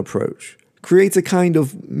screwing approach, creates a kind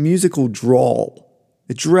of musical drawl.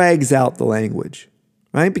 It drags out the language,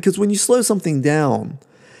 right? Because when you slow something down,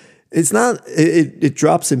 it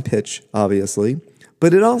drops in pitch, obviously,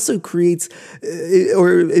 but it also creates,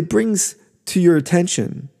 it brings to your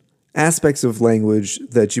attention aspects of language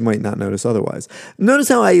that you might not notice otherwise. Notice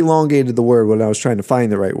how I elongated the word when I was trying to find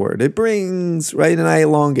the right word. It brings, right, and I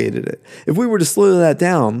elongated it. If we were to slow that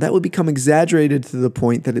down, that would become exaggerated to the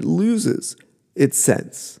point that it loses its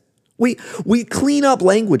sense. We clean up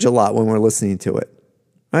language a lot when we're listening to it,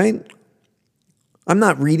 right? I'm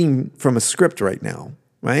not reading from a script right now.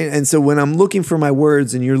 Right? And so when I'm looking for my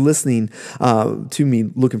words and you're listening to me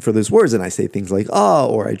looking for those words and I say things like,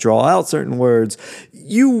 oh, or I draw out certain words,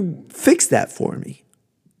 you fix that for me,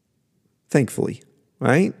 thankfully,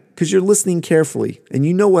 right? Because you're listening carefully and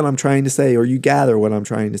you know what I'm trying to say, or you gather what I'm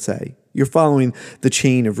trying to say. You're following the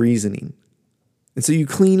chain of reasoning. And so you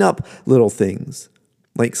clean up little things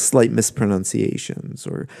like slight mispronunciations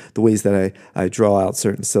or the ways that I draw out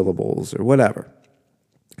certain syllables or whatever.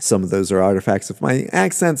 Some of those are artifacts of my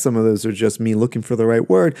accent. Some of those are just me looking for the right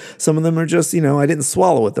word. Some of them are just, I didn't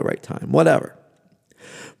swallow at the right time, whatever.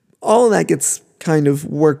 All of that gets kind of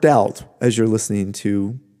worked out as you're listening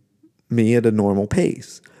to me at a normal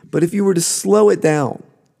pace. But if you were to slow it down,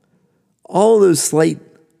 all of those slight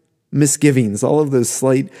misgivings, all of those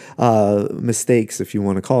slight mistakes, if you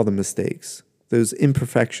want to call them mistakes, those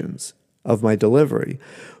imperfections of my delivery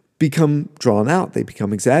become drawn out, they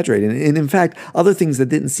become exaggerated. And in fact, other things that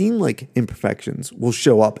didn't seem like imperfections will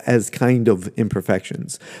show up as kind of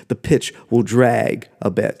imperfections. The pitch will drag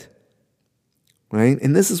a bit, right?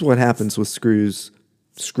 And this is what happens with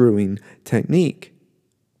screwing technique.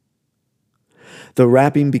 The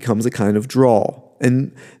rapping becomes a kind of drawl,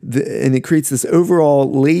 and it creates this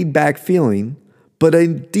overall laid-back feeling, but a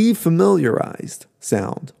defamiliarized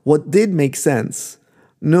sound. What did make sense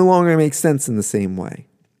no longer makes sense in the same way.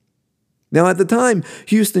 Now, at the time,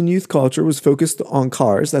 Houston youth culture was focused on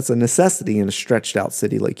cars. That's a necessity in a stretched-out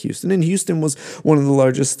city like Houston. And Houston was one of the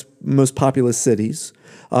largest, most populous cities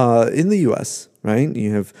in the U.S., right?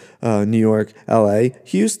 You have New York, L.A.,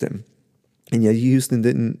 Houston. And yet Houston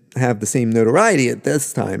didn't have the same notoriety at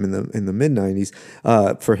this time in the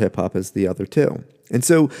mid-'90s for hip-hop as the other two. And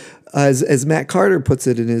so, as Matt Carter puts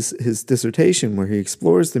it in his dissertation where he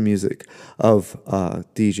explores the music of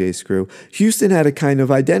DJ Screw, Houston had a kind of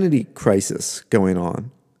identity crisis going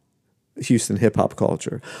on, Houston hip-hop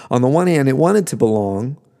culture. On the one hand, it wanted to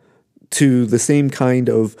belong to the same kind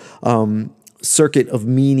of circuit of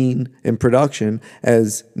meaning and production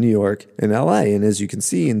as New York and LA. And as you can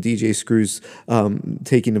see in DJ Screw's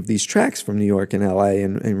taking of these tracks from New York and LA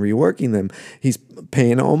and reworking them, he's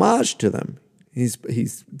paying homage to them.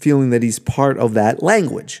 He's feeling that he's part of that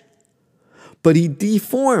language. But he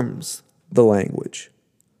deforms the language.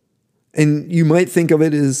 And you might think of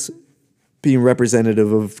it as being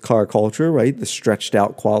representative of car culture, right? The stretched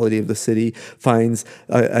out quality of the city finds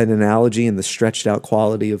an analogy in the stretched out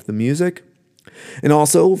quality of the music. And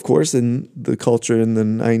also, of course, in the culture in the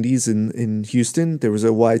 90s in Houston, there was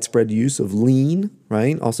a widespread use of lean,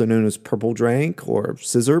 right? Also known as purple drank or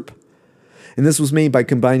scissorp. And this was made by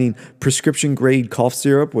combining prescription-grade cough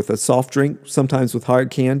syrup with a soft drink, sometimes with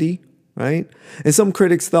hard candy, right? And some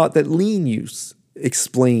critics thought that lean use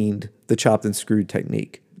explained the chopped and screwed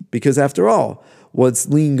technique. Because after all, what's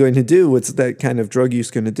lean going to do? What's that kind of drug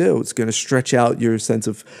use going to do? It's going to stretch out your sense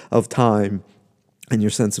of time and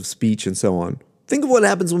your sense of speech and so on. Think of what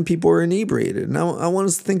happens when people are inebriated. Now, I want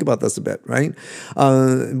us to think about this a bit, right?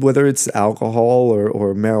 Whether it's alcohol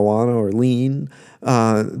or marijuana or lean,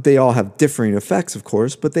 they all have differing effects, of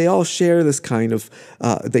course, but they all share this kind of,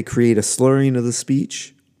 they create a slurring of the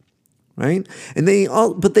speech, right? And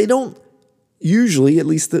but they don't usually, at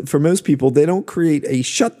least for most people, they don't create a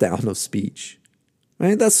shutdown of speech.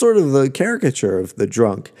 Right? That's sort of the caricature of the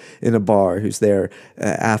drunk in a bar who's there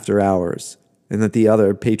after hours, and that the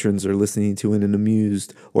other patrons are listening to in an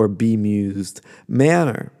amused or bemused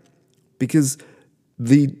manner. Because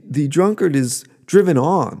the drunkard is driven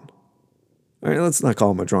on. All right, let's not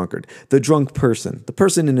call him a drunkard. The drunk person, the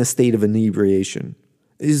person in a state of inebriation,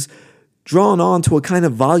 is drawn on to a kind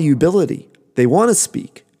of volubility. They want to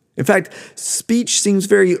speak. In fact, speech seems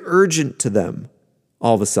very urgent to them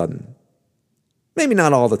all of a sudden. Maybe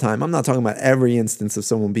not all the time. I'm not talking about every instance of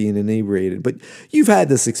someone being inebriated, but you've had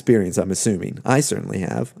this experience, I'm assuming. I certainly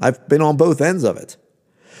have. I've been on both ends of it,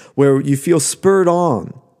 where you feel spurred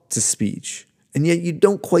on to speech, and yet you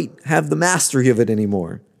don't quite have the mastery of it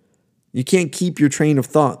anymore. You can't keep your train of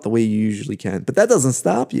thought the way you usually can, but that doesn't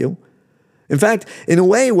stop you. In fact, in a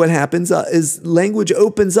way, what happens is language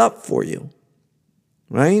opens up for you,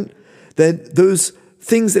 right? That those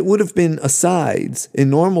things that would have been asides in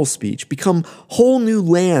normal speech become whole new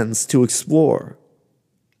lands to explore.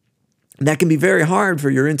 And that can be very hard for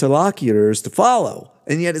your interlocutors to follow,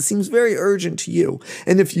 and yet it seems very urgent to you.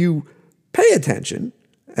 And if you pay attention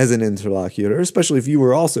as an interlocutor, especially if you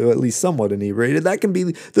were also at least somewhat inebriated,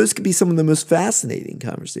 those could be some of the most fascinating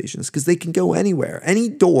conversations, because they can go anywhere. Any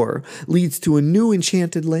door leads to a new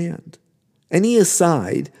enchanted land. Any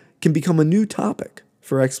aside can become a new topic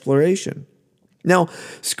for exploration. Now,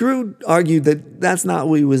 Screwed argued that that's not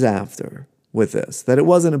what he was after with this, that it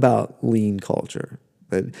wasn't about lean culture,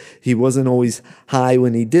 that he wasn't always high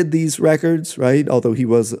when he did these records, right? Although he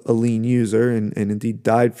was a lean user and indeed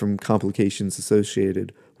died from complications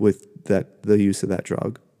associated with the use of that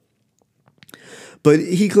drug. But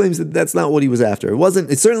he claims that that's not what he was after.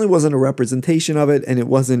 It certainly wasn't a representation of it, and it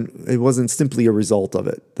wasn't simply a result of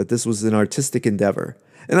it, that this was an artistic endeavor.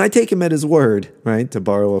 And I take him at his word, right, to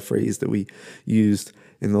borrow a phrase that we used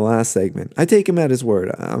in the last segment. I take him at his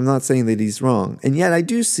word. I'm not saying that he's wrong. And yet I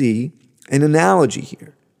do see an analogy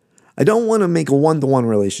here. I don't want to make a one-to-one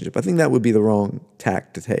relationship. I think that would be the wrong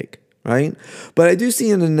tack to take, right? But I do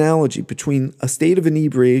see an analogy between a state of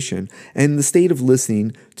inebriation and the state of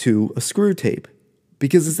listening to a screw tape.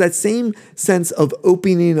 Because it's that same sense of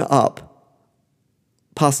opening up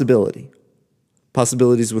possibility.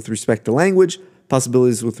 Possibilities with respect to language,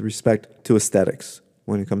 possibilities with respect to aesthetics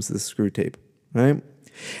when it comes to the screw tape, right?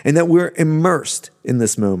 And that we're immersed in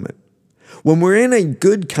this moment. When we're in a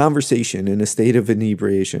good conversation in a state of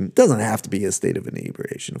inebriation, it doesn't have to be a state of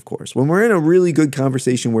inebriation, of course. When we're in a really good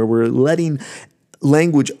conversation where we're letting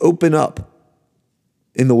language open up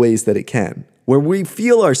in the ways that it can, where we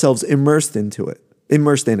feel ourselves immersed in it, and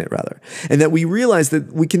that we realize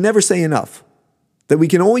that we can never say enough. That we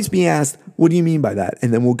can always be asked, what do you mean by that?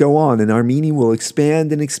 And then we'll go on, and our meaning will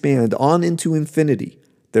expand and expand on into infinity.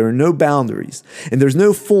 There are no boundaries, and there's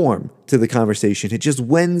no form to the conversation. It just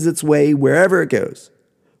wends its way wherever it goes.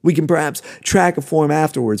 We can perhaps track a form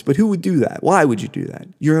afterwards, but who would do that? Why would you do that?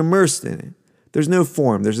 You're immersed in it. There's no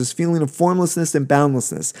form. There's this feeling of formlessness and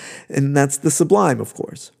boundlessness, and that's the sublime, of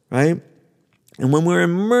course, right? And when we're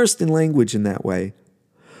immersed in language in that way,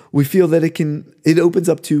 we feel that it opens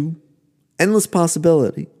up to endless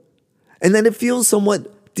possibility, and then it feels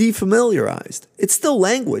somewhat defamiliarized. It's still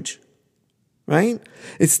language, right?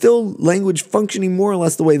 It's still language functioning more or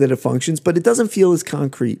less the way that it functions, but it doesn't feel as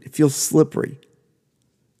concrete. It feels slippery.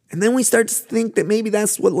 And then we start to think that maybe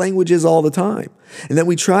that's what language is all the time, and that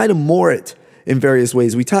we try to moor it in various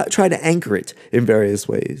ways. We try to anchor it in various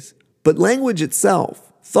ways. But language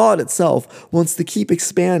itself, thought itself, wants to keep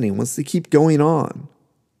expanding, wants to keep going on.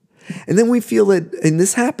 And then we feel that, and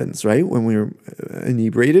this happens, right, when we're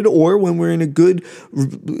inebriated, or when we're in a good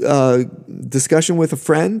discussion with a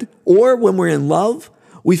friend, or when we're in love,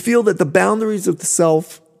 we feel that the boundaries of the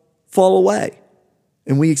self fall away,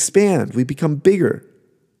 and we expand, we become bigger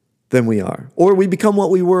than we are, or we become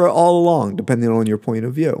what we were all along, depending on your point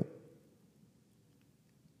of view.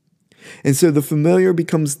 And so the familiar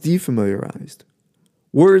becomes defamiliarized.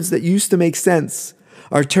 Words that used to make sense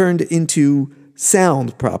are turned into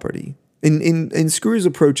sound property. in Screw's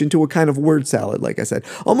approach into a kind of word salad, like I said,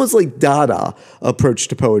 almost like Dada approach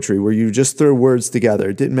to poetry, where you just throw words together.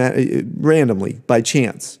 It didn't matter, randomly, by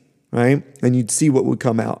chance, right? And you'd see what would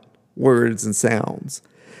come out, words and sounds.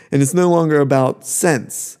 And it's no longer about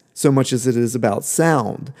sense so much as it is about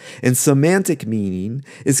sound. And semantic meaning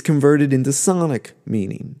is converted into sonic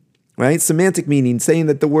meaning, right? Semantic meaning, saying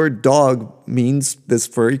that the word dog means this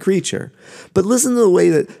furry creature. But listen to the way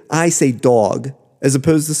that I say dog as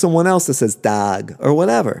opposed to someone else that says dog or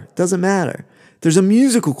whatever. Doesn't matter. There's a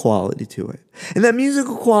musical quality to it. And that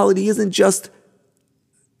musical quality isn't just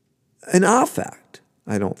an affect,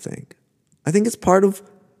 I don't think. I think it's part of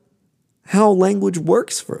how language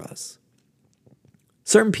works for us.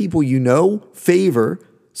 Certain people favor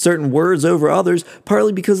certain words over others,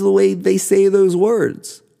 partly because of the way they say those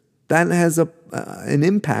words. That has an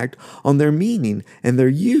impact on their meaning and their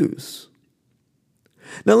use.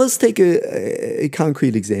 Now let's take a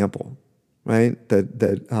concrete example, right?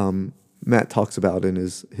 That Matt talks about in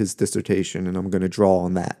his dissertation, and I'm going to draw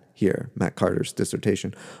on that here, Matt Carter's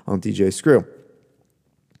dissertation on DJ Screw.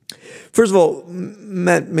 First of all,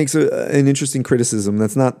 Matt makes an interesting criticism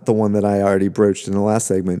that's not the one that I already broached in the last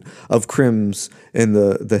segment of Crims and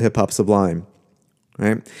the hip-hop sublime.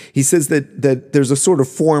 Right? He says that there's a sort of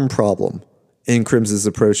form problem in Crims's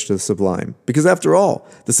approach to the sublime. Because after all,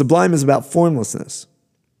 the sublime is about formlessness.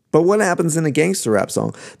 But what happens in a gangster rap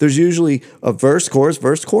song? There's usually a verse,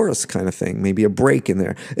 chorus kind of thing. Maybe a break in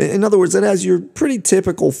there. In other words, it has your pretty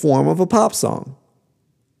typical form of a pop song.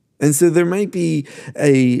 And so there might be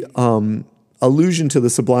a allusion to the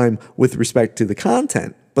sublime with respect to the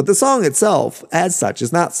content. But the song itself, as such,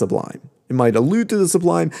 is not sublime. It might allude to the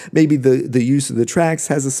sublime. Maybe the use of the tracks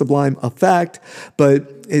has a sublime effect,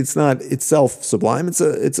 but it's not itself sublime.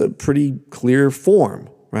 It's a pretty clear form,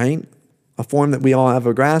 right? A form that we all have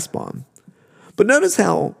a grasp on. But notice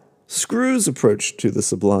how Screw's approach to the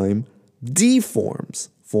sublime deforms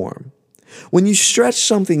form. When you stretch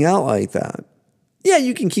something out like that, yeah,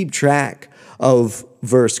 you can keep track of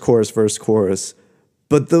verse, chorus,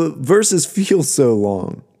 but the verses feel so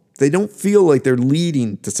long. They don't feel like they're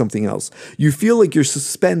leading to something else. You feel like you're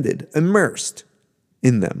suspended, immersed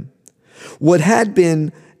in them. What had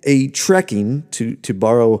been a trekking, to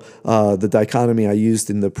borrow the dichotomy I used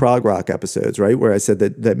in the prog rock episodes, right, where I said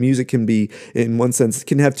that music can be, in one sense,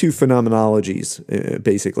 can have two phenomenologies,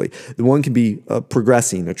 basically. The one can be a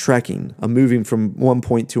progressing, a trekking, a moving from one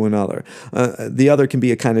point to another. The other can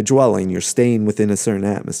be a kind of dwelling. You're staying within a certain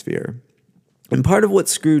atmosphere. And part of what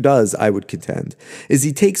Screw does, I would contend, is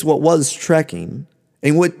he takes what was trekking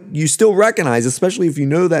and what you still recognize, especially if you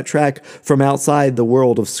know that track from outside the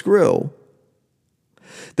world of Screw,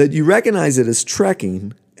 that you recognize it as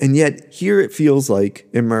trekking, and yet here it feels like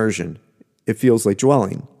immersion. It feels like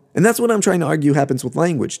dwelling. And that's what I'm trying to argue happens with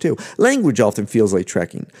language, too. Language often feels like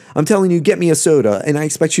trekking. I'm telling you, get me a soda, and I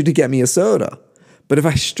expect you to get me a soda. But if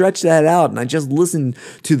I stretch that out and I just listen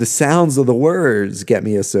to the sounds of the words, get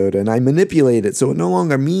me a soda, and I manipulate it so it no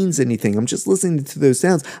longer means anything, I'm just listening to those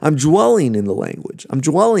sounds, I'm dwelling in the language. I'm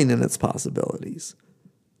dwelling in its possibilities.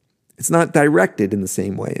 It's not directed in the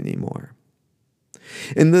same way anymore.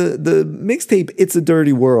 And the mixtape, It's a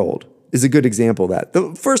Dirty World, is a good example of that.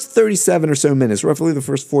 The first 37 or so minutes, roughly the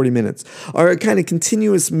first 40 minutes, are a kind of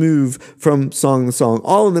continuous move from song to song,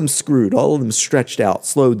 all of them screwed, all of them stretched out,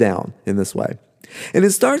 slowed down in this way. And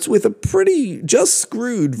it starts with a pretty just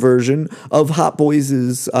screwed version of Hot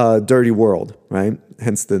Boys' Dirty World, right?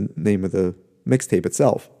 Hence the name of the mixtape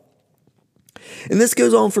itself. And this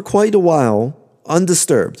goes on for quite a while,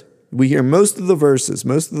 undisturbed. We hear most of the verses,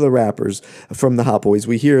 most of the rappers from the Hot Boys,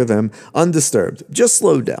 we hear them undisturbed, just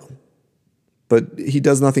slowed down. But he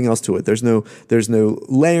does nothing else to it. There's no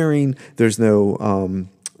layering, there's no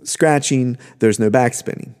scratching, there's no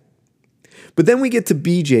backspinning. But then we get to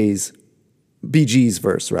BG's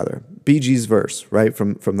verse, right,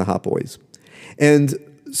 from the Hot Boys. And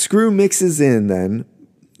Screw mixes in then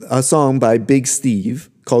a song by Big Steve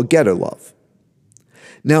called Ghetto Love.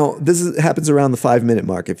 Now, happens around the 5-minute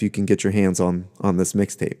mark if you can get your hands on this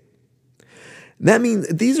mixtape. That means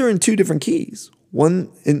these are in two different keys.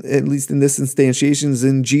 One, at least in this instantiation, is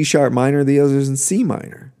in G sharp minor, the other is in C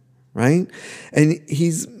minor, right? And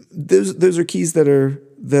those are keys that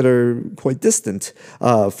are quite distant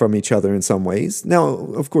from each other in some ways. Now,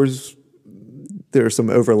 of course, there are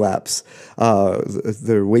some overlaps.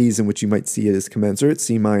 There are ways in which you might see it as commensurate.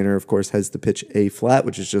 C minor, of course, has the pitch A flat,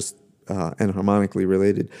 which is just enharmonically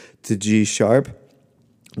related to G sharp.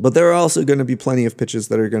 But there are also going to be plenty of pitches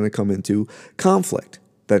that are going to come into conflict,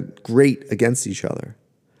 that grate against each other.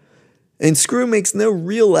 And Screw makes no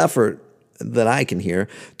real effort that I can hear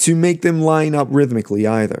to make them line up rhythmically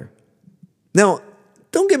either. Now,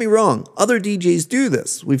 don't get me wrong, other DJs do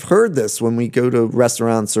this. We've heard this when we go to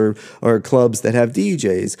restaurants or clubs that have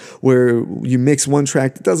DJs, where you mix one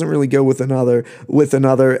track that doesn't really go with another.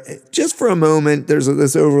 Just for a moment, there's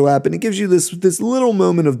this overlap, and it gives you this little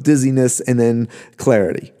moment of dizziness and then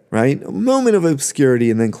clarity, right? A moment of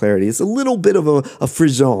obscurity and then clarity. It's a little bit of a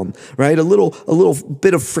frisson, right? A little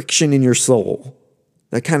bit of friction in your soul.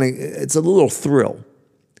 It's a little thrill.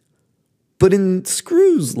 But in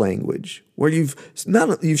Screw's language, where you've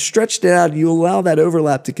stretched it out, you allow that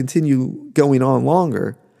overlap to continue going on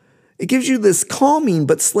longer, it gives you this calming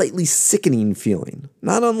but slightly sickening feeling,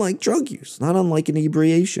 not unlike drug use, not unlike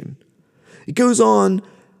inebriation. It goes on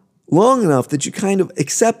long enough that you kind of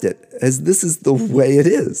accept it as this is the way it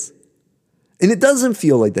is. And it doesn't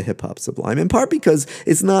feel like the hip-hop sublime, in part because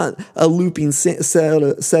it's not a looping set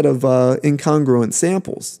of incongruent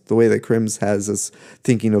samples, the way that Crims has us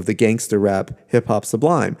thinking of the gangster rap hip-hop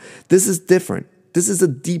sublime. This is different. This is a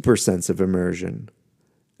deeper sense of immersion.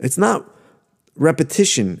 It's not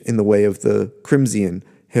repetition in the way of the Crimsian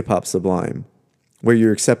hip-hop sublime, where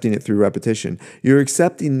you're accepting it through repetition. You're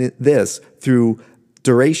accepting this through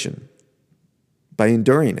duration, by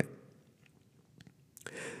enduring it.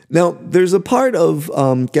 Now, there's a part of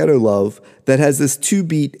Ghetto Love that has this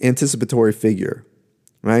 2-beat anticipatory figure,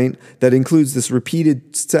 right? That includes this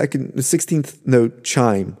repeated 16th note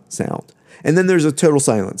chime sound. And then there's a total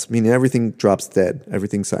silence, meaning everything drops dead,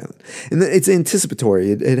 everything's silent. And it's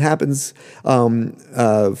anticipatory. It happens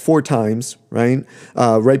 4 times, right?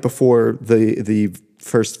 Right before the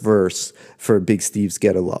first verse for Big Steve's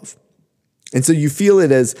Ghetto Love. And so you feel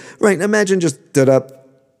it as, right, imagine just da-da,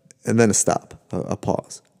 and then a stop, a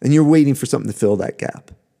pause. And you're waiting for something to fill that gap.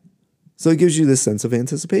 So it gives you this sense of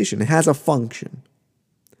anticipation. It has a function.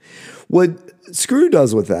 What Screw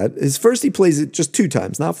does with that is first he plays it just 2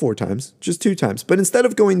 times, not 4 times, just 2 times. But instead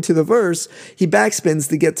of going to the verse, he backspins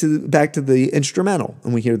to get back to the instrumental,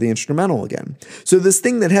 and we hear the instrumental again. So this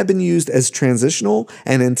thing that had been used as transitional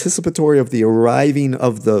and anticipatory of the arriving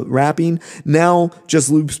of the rapping now just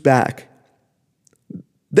loops back.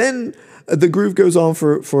 Then the groove goes on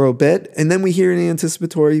for a bit, and then we hear an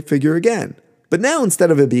anticipatory figure again. But now instead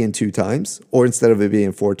of it being 2 times, or instead of it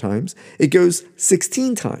being 4 times, it goes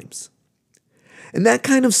 16 times. And that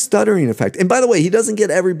kind of stuttering effect, and by the way, he doesn't get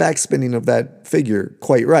every backspinning of that figure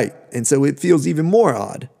quite right, and so it feels even more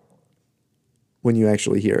odd when you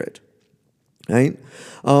actually hear it, right?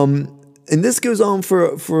 And this goes on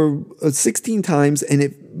for 16 times, and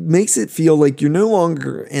it makes it feel like you're no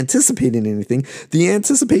longer anticipating anything. The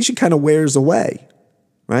anticipation kind of wears away,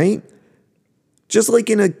 right? Just like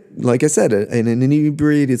like I said, in an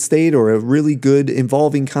inebriated state or a really good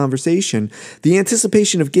involving conversation, the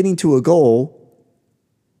anticipation of getting to a goal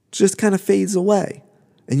just kind of fades away,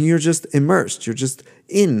 and you're just immersed. You're just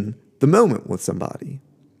in the moment with somebody.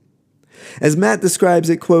 As Matt describes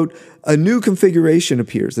it, quote, a new configuration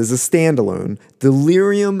appears as a standalone,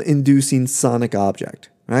 delirium-inducing sonic object,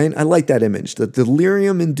 right? I like that image, the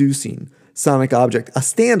delirium-inducing sonic object, a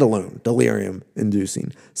standalone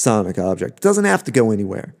delirium-inducing sonic object. It doesn't have to go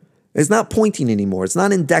anywhere. It's not pointing anymore. It's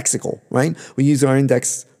not indexical, right? We use our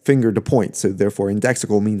index finger to point, so therefore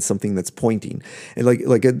indexical means something that's pointing. And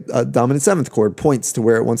like a dominant 7th chord points to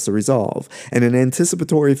where it wants to resolve. And an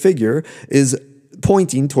anticipatory figure is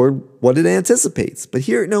pointing toward what it anticipates. But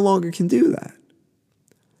here it no longer can do that.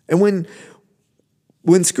 And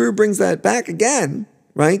when Screw brings that back again,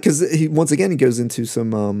 right? Because once again he goes into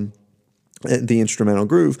some the instrumental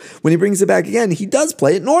groove. When he brings it back again, he does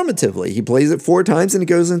play it normatively. He plays it 4 times and it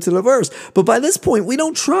goes into the verse. But by this point, we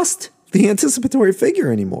don't trust the anticipatory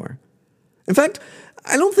figure anymore. In fact,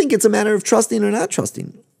 I don't think it's a matter of trusting or not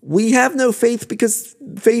trusting. We have no faith because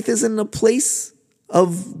faith isn't a place of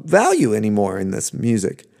value anymore in this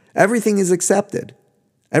music. Everything is accepted.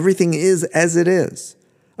 Everything is as it is.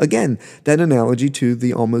 Again, that analogy to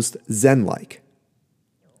the almost Zen-like.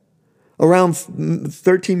 Around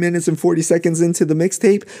 13 minutes and 40 seconds into the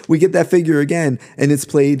mixtape, we get that figure again, and it's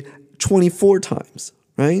played 24 times,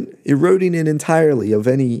 right? Eroding it entirely of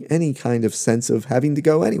any kind of sense of having to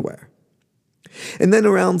go anywhere. And then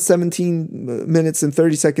around 17 minutes and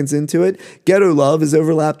 30 seconds into it, Ghetto Love is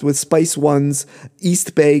overlapped with Spice One's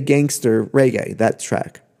East Bay Gangster Reggae, that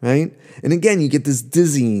track, right? And again, you get this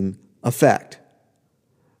dizzying effect.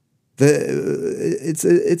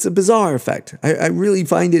 It's a bizarre effect. I really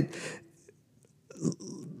find it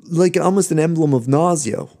like almost an emblem of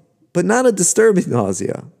nausea, but not a disturbing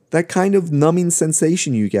nausea. That kind of numbing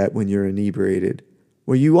sensation you get when you're inebriated,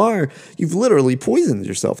 where you've literally poisoned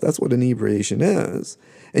yourself. That's what inebriation is.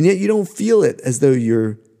 And yet you don't feel it as though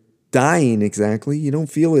you're dying exactly. You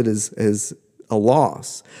don't feel it as a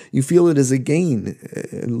loss. You feel it as a gain,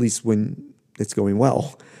 at least when it's going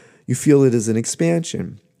well. You feel it as an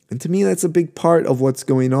expansion. And to me, that's a big part of what's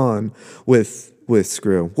going on with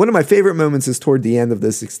Screw. One of my favorite moments is toward the end of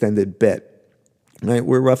this extended bit. Right,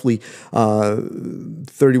 we're roughly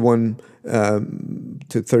 31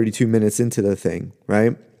 to 32 minutes into the thing,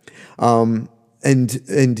 right? And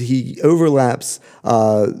he overlaps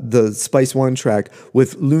the Spice One track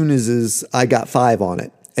with Lunas's "I Got Five" on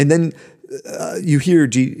it, and then you hear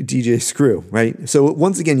DJ Screw, right? So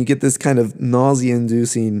once again, you get this kind of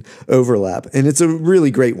nausea-inducing overlap, and it's a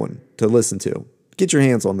really great one to listen to. Get your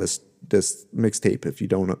hands on this mixtape if you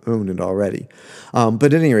don't own it already. But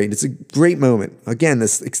at any rate, it's a great moment. Again,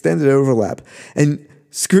 this extended overlap. And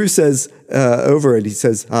Screw says over it, he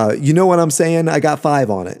says, you know what I'm saying? I got five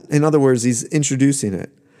on it. In other words, he's introducing it.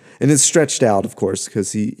 And it's stretched out, of course,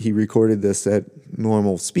 because he recorded this at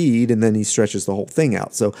normal speed, and then he stretches the whole thing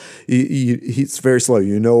out. So he's very slow.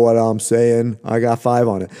 You know what I'm saying? I got five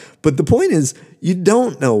on it. But the point is, you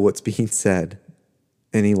don't know what's being said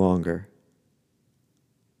any longer.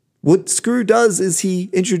 What Screw does is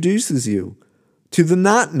he introduces you to the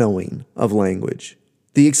not knowing of language,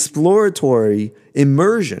 the exploratory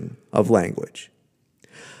immersion of language.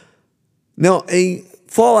 Now, a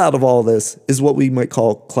fallout of all this is what we might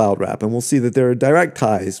call cloud rap, and we'll see that there are direct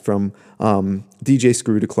ties from DJ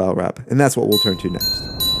Screw to cloud rap, and that's what we'll turn to next.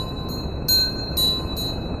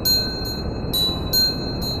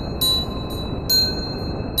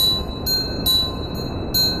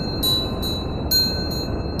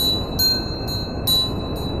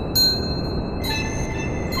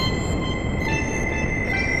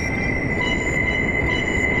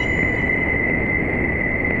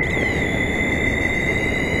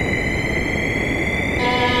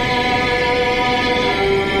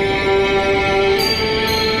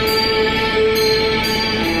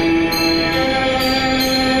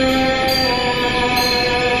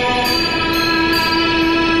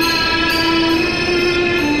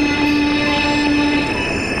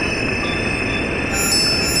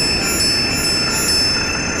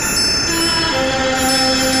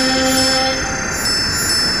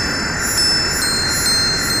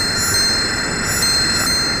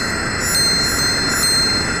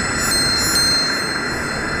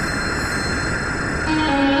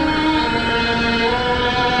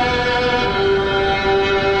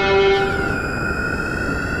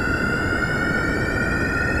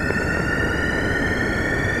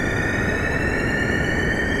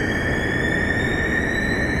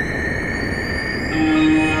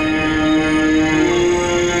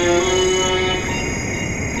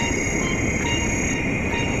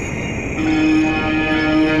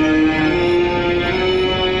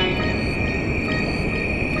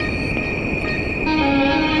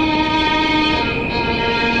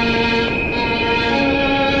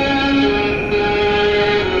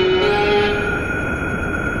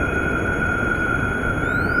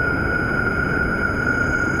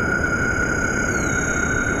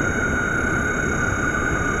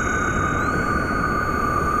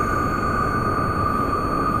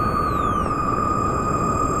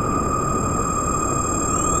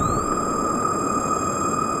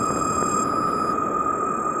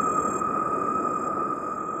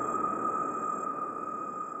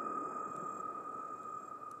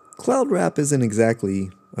 Cloud rap isn't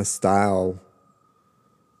exactly a style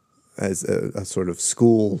as a sort of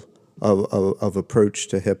school of approach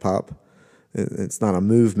to hip hop. It's not a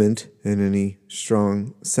movement in any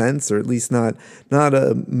strong sense, or at least not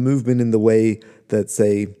a movement in the way that,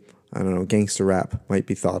 say, I don't know, gangster rap might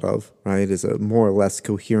be thought of, right? As a more or less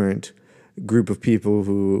coherent group of people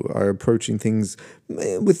who are approaching things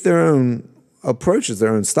with their own approaches,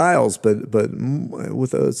 their own styles, but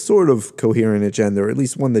with a sort of coherent agenda, or at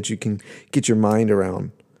least one that you can get your mind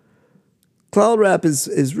around. Cloud rap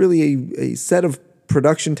is really a set of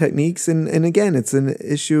production techniques, and again, it's an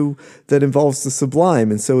issue that involves the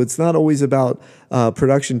sublime, and so it's not always about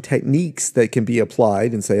production techniques that can be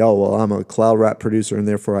applied and say, oh, well, I'm a cloud rap producer and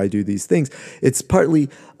therefore I do these things. It's partly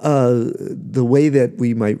the way that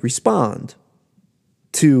we might respond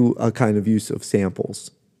to a kind of use of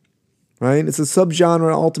samples. Right? It's a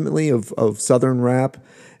subgenre ultimately of Southern rap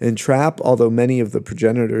and trap, although many of the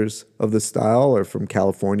progenitors of the style are from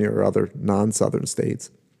California or other non-Southern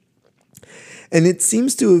states. And it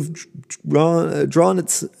seems to have drawn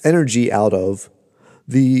its energy out of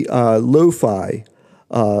the lo-fi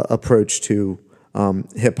approach to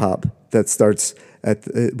hip-hop that starts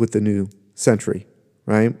with the new century,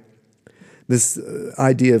 right? This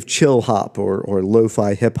idea of chill hop or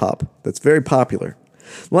lo-fi hip-hop that's very popular.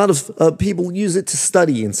 A lot of people use it to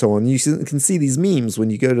study and so on. You can see these memes when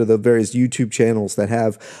you go to the various YouTube channels that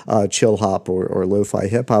have chill hop or lo-fi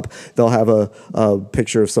hip hop. They'll have a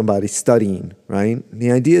picture of somebody studying, right?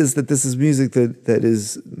 The idea is that this is music that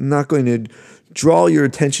is not going to draw your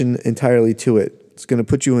attention entirely to it. It's going to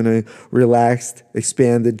put you in a relaxed,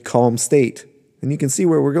 expanded, calm state. And you can see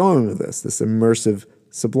where we're going with this immersive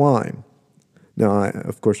sublime. Now,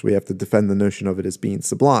 of course, we have to defend the notion of it as being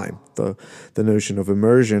sublime. The notion of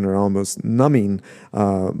immersion or almost numbing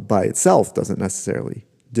by itself doesn't necessarily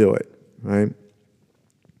do it, right?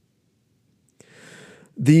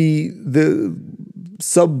 The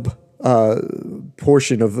sub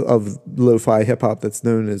portion of lo-fi hip-hop that's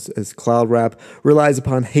known as cloud rap relies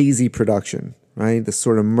upon hazy production, right? This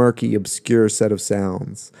sort of murky, obscure set of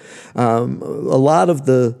sounds. A lot of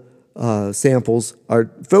the samples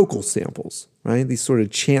are vocal samples, right? These sort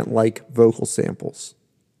of chant-like vocal samples.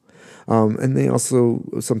 And they also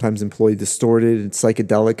sometimes employ distorted and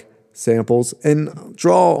psychedelic samples and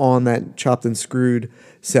draw on that chopped and screwed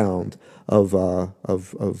sound of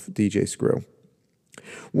DJ Screw.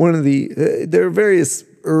 There are various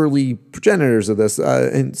early progenitors of this,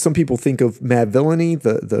 and some people think of Madvillainy,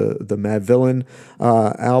 the Madvillain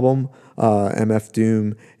album, MF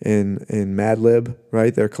Doom and Madlib,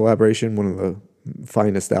 right? Their collaboration, one of the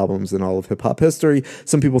finest albums in all of hip hop history.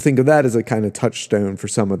 Some people think of that as a kind of touchstone for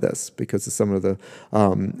some of this because of some of the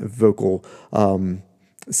vocal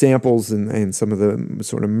samples and some of the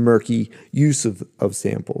sort of murky use of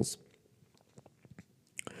samples.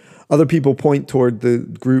 Other people point toward the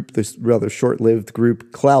group, this rather short-lived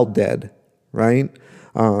group, Cloud Dead, right?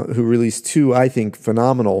 Who released two, I think,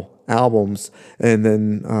 phenomenal albums and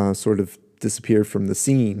then sort of disappeared from the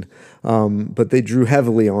scene. But they drew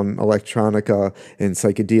heavily on electronica and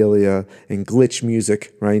psychedelia and glitch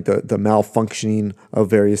music, right? The malfunctioning of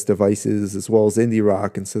various devices as well as indie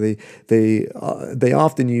rock. And so they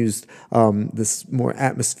often used this more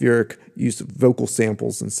atmospheric use of vocal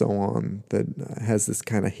samples and so on that has this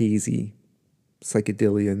kind of hazy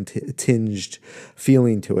psychedelia and tinged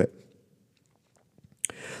feeling to it.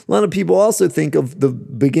 A lot of people also think of the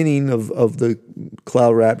beginning of the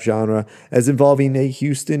cloud rap genre as involving a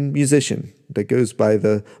Houston musician that goes by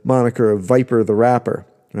the moniker of Viper the Rapper,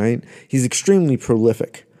 right? He's extremely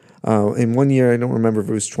prolific. In one year, I don't remember if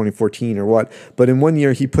it was 2014 or what, but in one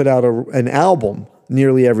year he put out an album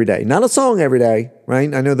nearly every day. Not a song every day,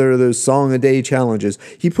 right? I know there are those song-a-day challenges.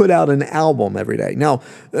 He put out an album every day. Now,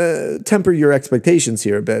 temper your expectations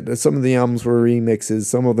here a bit. Some of the albums were remixes.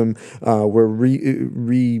 Some of them were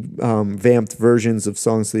revamped versions of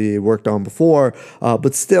songs that he worked on before.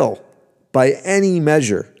 But still, by any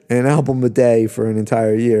measure, an album a day for an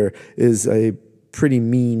entire year is a pretty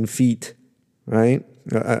mean feat, right?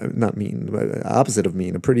 Not mean, but opposite of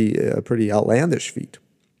mean. A pretty outlandish feat.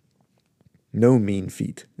 No mean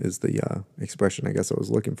feat is the expression I guess I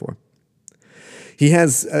was looking for. He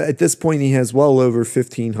has, at this point, he has well over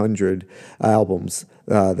 1,500 albums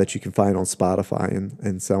that you can find on Spotify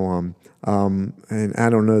and so on. And I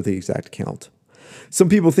don't know the exact count. Some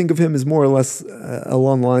people think of him as more or less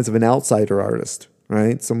along the lines of an outsider artist,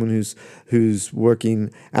 right? Someone who's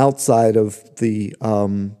working outside of the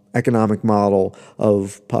economic model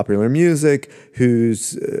of popular music,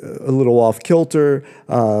 who's a little off kilter,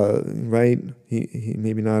 right? He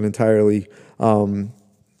maybe not entirely,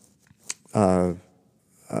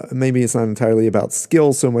 maybe it's not entirely about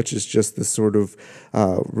skill so much as just this sort of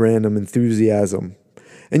random enthusiasm.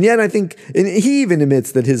 And yet I think, and he even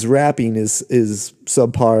admits that his rapping is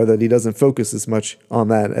subpar, that he doesn't focus as much on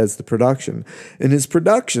that as the production. And his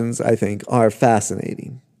productions, I think, are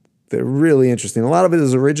fascinating. They're really interesting. A lot of it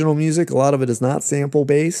is original music. A lot of it is not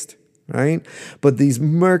sample-based, right? But these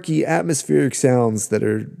murky, atmospheric sounds that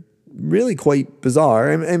are really quite bizarre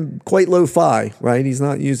and quite lo-fi, right? He's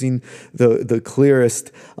not using the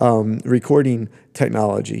clearest recording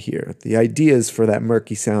technology here. The idea is for that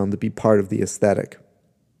murky sound to be part of the aesthetic.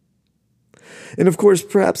 And of course,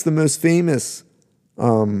 perhaps the most famous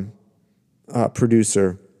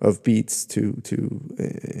producer of beats to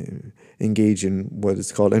engage in what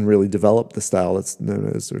is called and really develop the style that's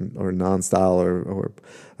known as or non-style or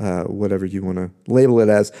whatever you want to label it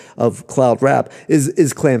as of cloud rap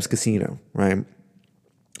is Clams Casino, right?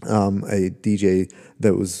 A DJ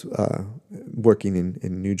that was working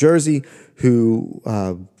in New Jersey who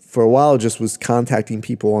for a while just was contacting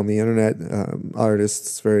people on the internet,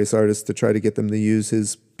 various artists, to try to get them to use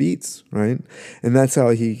his beats, right? And that's how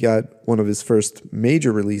he got one of his first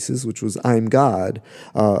major releases, which was I'm God,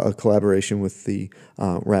 a collaboration with the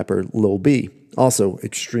rapper Lil B, also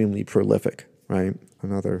extremely prolific, right?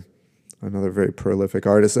 Another another very prolific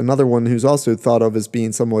artist, another one who's also thought of as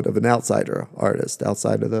being somewhat of an outsider artist,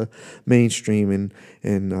 outside of the mainstream,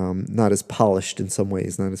 and not as polished in some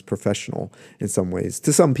ways, not as professional in some ways.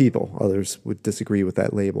 To some people, others would disagree with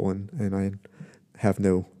that label, and I have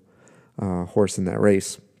no horse in that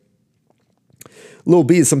race. Lil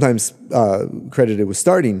B is sometimes credited with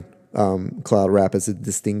starting cloud rap as a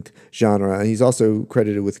distinct genre. He's also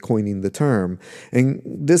credited with coining the term. And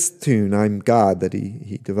this tune, I'm God, that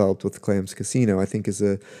he developed with Clams Casino, I think is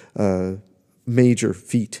a major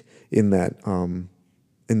feat in that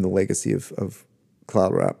in the legacy of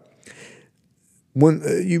cloud rap.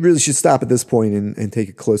 You really should stop at this point and take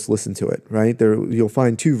a close listen to it, right? You'll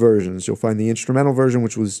find two versions. You'll find the instrumental version,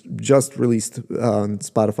 which was just released on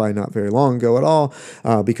Spotify not very long ago at all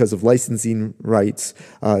because of licensing rights.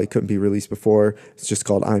 It couldn't be released before. It's just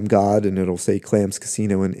called I'm God, and it'll say Clams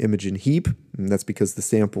Casino and Imogen Heap. And that's because the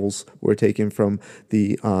samples were taken from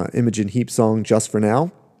the Imogen Heap song Just For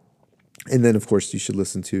Now. And then, of course, you should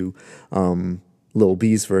listen to Lil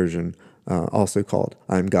B's version, also called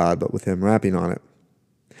I'm God, but with him rapping on it.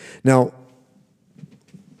 Now,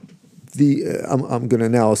 I'm going to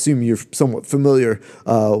now assume you're somewhat familiar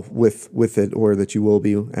with it, or that you will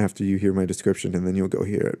be after you hear my description, and then you'll go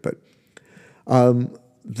hear it. But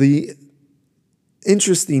the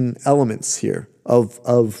interesting elements here of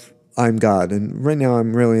I'm God, and right now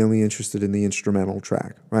I'm really only interested in the instrumental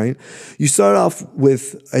track, right? You start off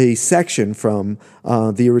with a section from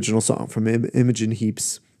the original song, from Imogen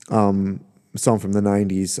Heap's song from the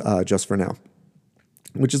 90s, Just For Now,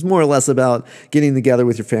 which is more or less about getting together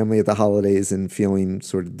with your family at the holidays and feeling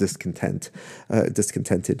sort of discontented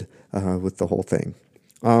with the whole thing.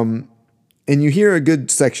 And you hear a good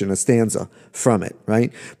section, a stanza from it,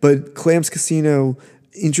 right? But Clams Casino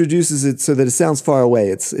introduces it so that it sounds far away.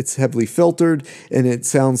 It's heavily filtered, and it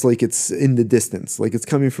sounds like it's in the distance, like it's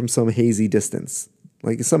coming from some hazy distance.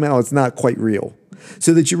 Like somehow it's not quite real.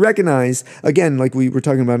 So that you recognize, again, like we were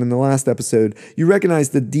talking about in the last episode, you recognize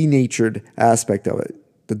the denatured aspect of it,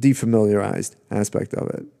 the defamiliarized aspect of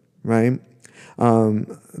it, right?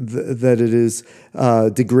 That it is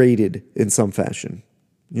degraded in some fashion.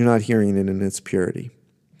 You're not hearing it in its purity.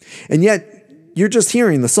 And yet, you're just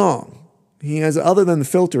hearing the song. Other than the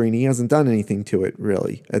filtering, he hasn't done anything to it,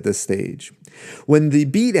 really, at this stage. When the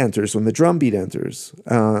beat enters, when the drum beat enters,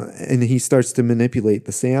 and he starts to manipulate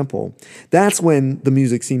the sample, that's when the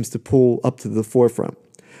music seems to pull up to the forefront.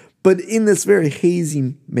 But in this very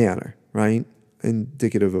hazy manner, right?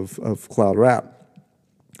 Indicative of cloud rap.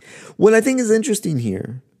 What I think is interesting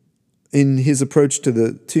here in his approach to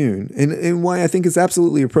the tune, and why I think it's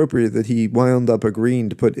absolutely appropriate that he wound up agreeing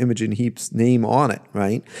to put Imogen Heap's name on it,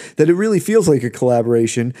 right? That it really feels like a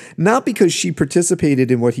collaboration, not because she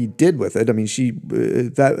participated in what he did with it. I mean,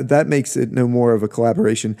 that makes it no more of a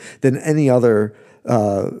collaboration than any other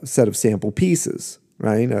set of sample pieces,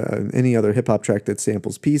 right? Any other hip-hop track that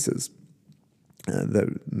samples pieces.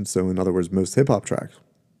 So in other words, most hip-hop tracks.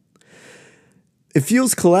 It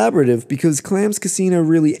feels collaborative because Clams Casino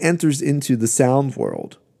really enters into the sound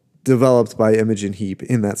world developed by Imogen Heap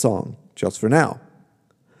in that song, Just For Now.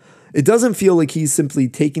 It doesn't feel like he's simply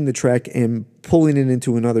taking the track and pulling it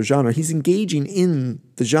into another genre. He's engaging in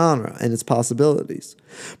the genre and its possibilities.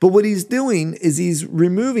 But what he's doing is he's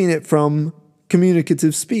removing it from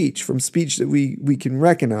communicative speech, from speech that we can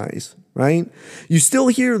recognize, right? You still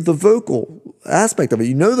hear the vocal aspect of it.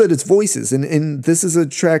 You know that it's voices, and this is a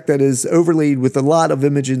track that is overlaid with a lot of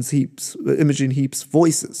Imogen Heap's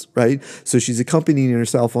voices, right? So she's accompanying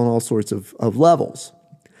herself on all sorts of levels.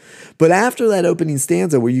 But after that opening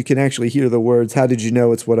stanza where you can actually hear the words, how did you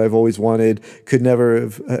know it's what I've always wanted? Could never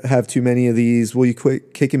have too many of these. Will you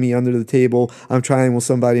quit kicking me under the table? I'm trying. Will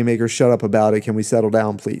somebody make her shut up about it? Can we settle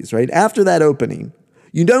down, please? Right? After that opening,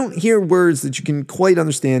 you don't hear words that you can quite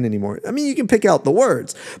understand anymore. I mean, you can pick out the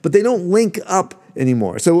words, but they don't link up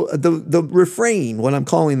anymore. So the refrain, what I'm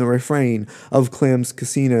calling the refrain of Clams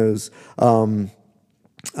Casino's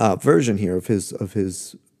version here of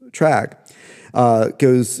his track,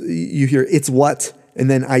 goes, you hear, it's what, and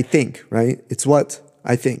then I think, right? It's what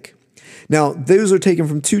I think. Now, those are taken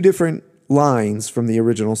from two different lines from the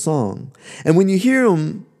original song. And when you hear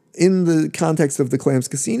them in the context of the Clams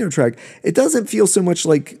Casino track, it doesn't feel so much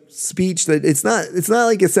like speech. That it's not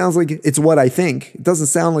like it sounds like it's what I think. It doesn't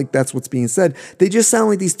sound like that's what's being said. They just sound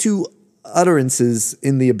like these two utterances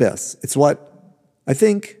in the abyss. It's what I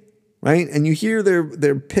think, right? And you hear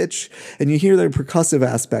their pitch and you hear their percussive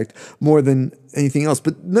aspect more than anything else.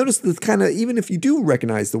 But notice the kind of, even if you do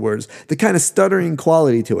recognize the words, the kind of stuttering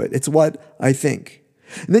quality to it. It's what I think.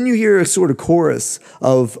 And then you hear a sort of chorus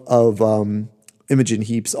of Imogen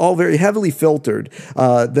Heaps, all very heavily filtered,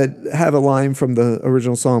 that have a line from the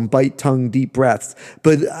original song, "Bite tongue, deep breaths."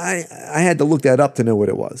 But I had to look that up to know what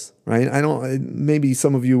it was, right? Maybe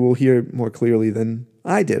some of you will hear it more clearly than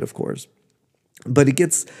I did, of course. But it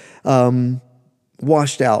gets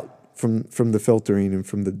washed out from the filtering and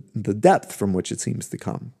from the depth from which it seems to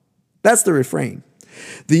come. That's the refrain.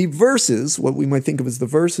 The verses, what we might think of as the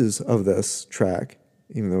verses of this track,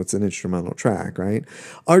 even though it's an instrumental track, right,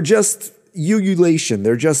 are just ululation.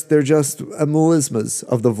 They're just melismas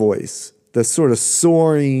of the voice, the sort of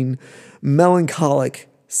soaring, melancholic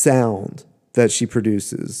sound that she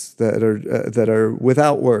produces that are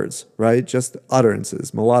without words, right? Just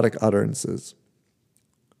utterances, melodic utterances.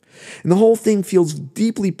 And the whole thing feels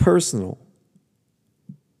deeply personal.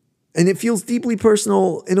 And it feels deeply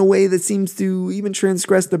personal in a way that seems to even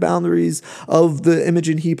transgress the boundaries of the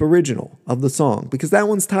Imogen Heap original of the song, because that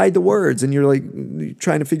one's tied to words, and you're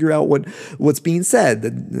trying to figure out what's being said.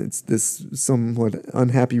 That it's this somewhat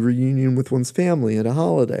unhappy reunion with one's family at a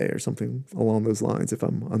holiday or something along those lines, if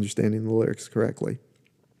I'm understanding the lyrics correctly.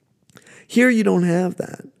 Here you don't have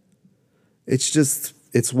that.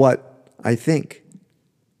 It's what I think,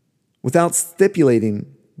 without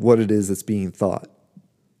stipulating what it is that's being thought,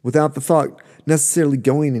 without the thought necessarily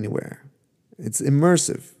going anywhere. It's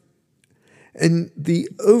immersive. And the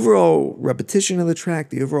overall repetition of the track,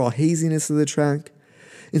 the overall haziness of the track,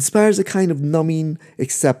 inspires a kind of numbing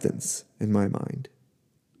acceptance in my mind.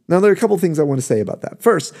 Now, there are a couple things I want to say about that.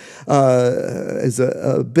 First, is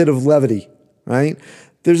a bit of levity, right?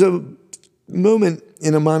 There's a moment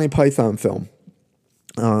in a Monty Python film,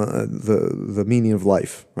 the Meaning of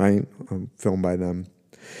Life, right? A film by them,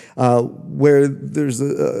 where there's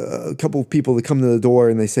a couple of people that come to the door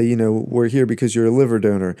and they say, we're here because you're a liver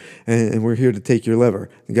donor and we're here to take your liver.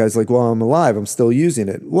 The guy's like, well, I'm alive. I'm still using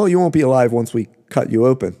it. Well, you won't be alive once we cut you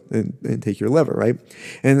open and take your liver, right?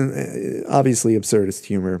 And obviously absurdist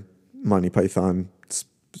humor, Monty Python,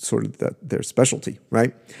 sort of their specialty,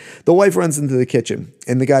 right? The wife runs into the kitchen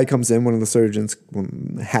and the guy comes in, one of the surgeons,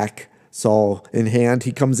 hack saw in hand.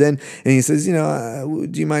 He comes in and he says,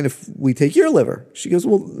 do you mind if we take your liver? She goes,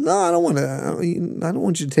 well, no, I don't want to. I don't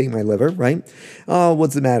want you to take my liver, right? Oh,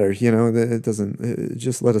 what's the matter? It doesn't.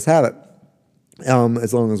 Just let us have it,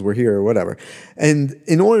 as long as we're here or whatever. And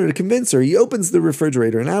in order to convince her, he opens the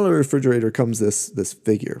refrigerator, and out of the refrigerator comes this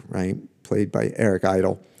figure, right, played by Eric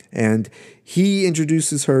Idle, and he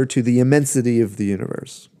introduces her to the immensity of the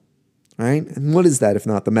universe. Right? And what is that if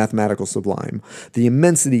not the mathematical sublime? The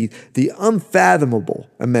immensity, the unfathomable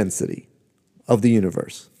immensity of the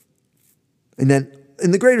universe. And then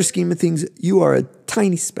in the greater scheme of things, you are a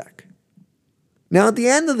tiny speck. Now at the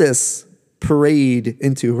end of this parade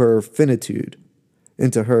into her finitude,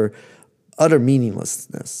 into her utter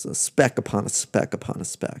meaninglessness, a speck upon a speck upon a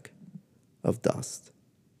speck of dust.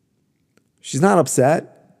 She's not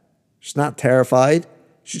upset. She's not terrified.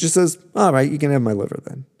 She just says, all right, you can have my liver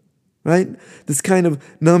then. Right? This kind of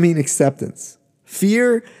numbing acceptance.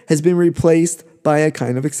 Fear has been replaced by a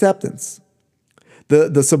kind of acceptance.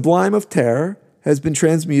 The sublime of terror has been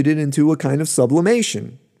transmuted into a kind of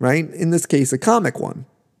sublimation, right? In this case, a comic one.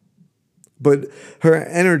 But her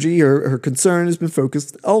energy, her concern has been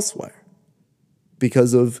focused elsewhere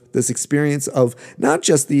because of this experience of not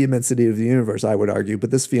just the immensity of the universe, I would argue, but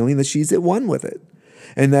this feeling that she's at one with it.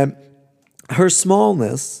 And that her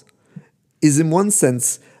smallness is in one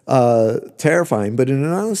sense terrifying, but in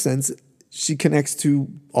another sense, she connects to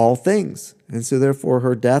all things. And so therefore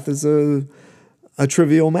her death is a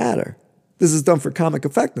trivial matter. This is done for comic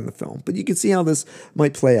effect in the film, but you can see how this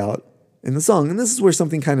might play out in the song. And this is where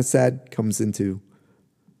something kind of sad comes into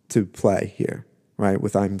play here, right,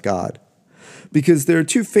 with I'm God. Because there are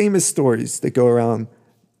two famous stories that go around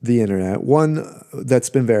the internet, one that's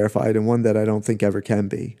been verified and one that I don't think ever can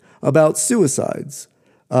be, about suicides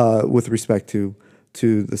with respect to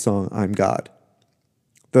the song I'm God.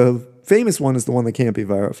 The famous one is the one that can't be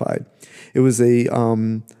verified. It was a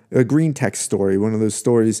green text story, one of those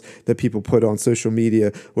stories that people put on social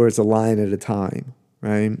media where it's a line at a time,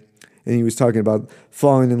 right? And he was talking about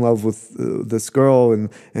falling in love with this girl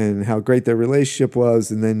and how great their relationship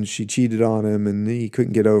was, and then she cheated on him and he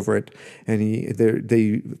couldn't get over it. And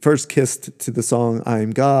they first kissed to the song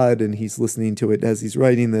I'm God, and he's listening to it as he's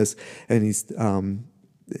writing this, and he's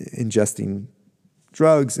ingesting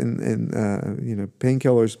drugs and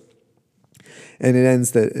painkillers, and it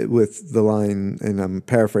ends with the line, and I'm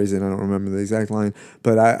paraphrasing, I don't remember the exact line,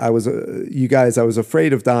 but I was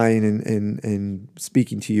afraid of dying, and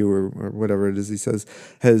speaking to you or whatever it is he says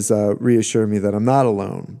has reassured me that I'm not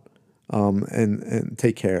alone, and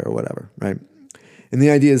take care or whatever, right? And the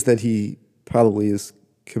idea is that he probably is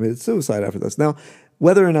committed suicide after this. Now,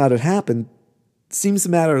 whether or not it happened seems to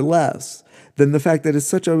matter less than the fact that it's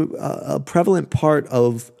such a prevalent part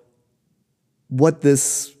of what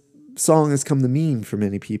this song has come to mean for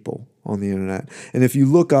many people on the internet. And if you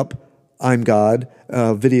look up I'm God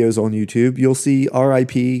videos on YouTube, you'll see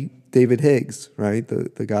R.I.P. David Higgs, right?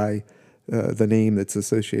 The guy, the name that's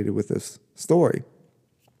associated with this story.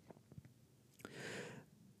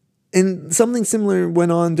 And something similar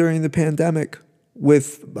went on during the pandemic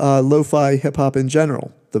with lo-fi hip-hop in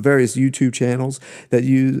general. The various YouTube channels that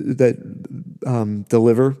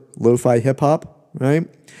deliver lo-fi hip-hop, right,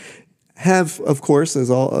 have, of course, as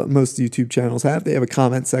most YouTube channels have, they have a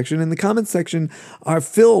comment section. And the comment section are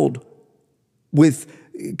filled with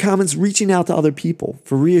comments reaching out to other people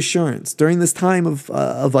for reassurance during this time of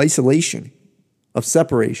isolation, of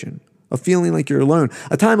separation, of feeling like you're alone,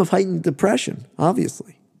 a time of heightened depression,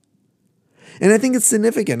 obviously. And I think it's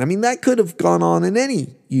significant. I mean, that could have gone on in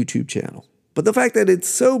any YouTube channel. But the fact that it's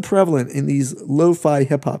so prevalent in these lo-fi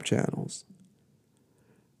hip-hop channels,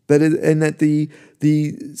 that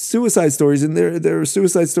the suicide stories, and there are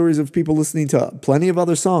suicide stories of people listening to plenty of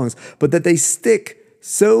other songs, but that they stick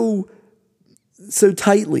so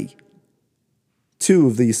tightly, two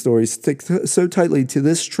of these stories stick so tightly to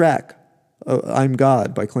this track, I'm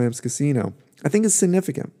God by Clams Casino, I think is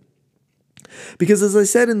significant. Because as I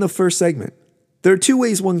said in the first segment, there are two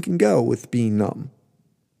ways one can go with being numb.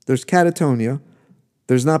 There's catatonia,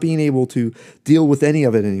 there's not being able to deal with any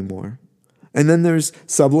of it anymore. And then there's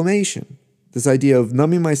sublimation, this idea of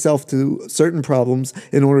numbing myself to certain problems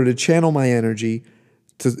in order to channel my energy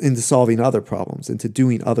into solving other problems, into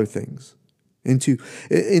doing other things, into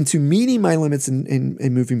meeting my limits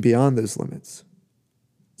and moving beyond those limits.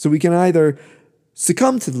 So we can either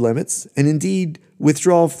succumb to the limits and indeed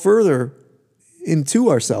withdraw further into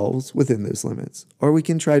ourselves within those limits, or we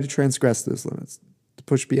can try to transgress those limits, to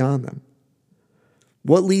push beyond them.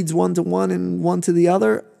 What leads one to one and one to the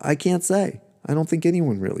other, I can't say. I don't think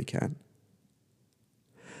anyone really can.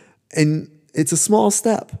 And it's a small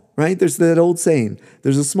step, right? There's that old saying,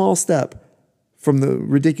 there's a small step from the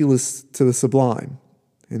ridiculous to the sublime.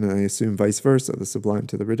 And I assume vice versa, the sublime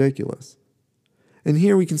to the ridiculous. And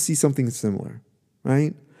here we can see something similar,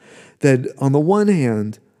 right? That on the one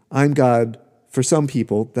hand, I'm God, for some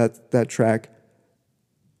people, that track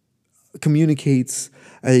communicates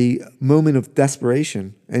a moment of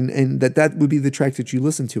desperation, and that would be the track that you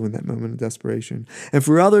listen to in that moment of desperation. And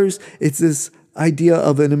for others, it's this idea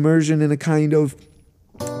of an immersion in a kind of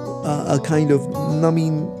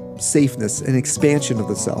numbing safeness and expansion of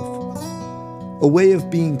the self, a way of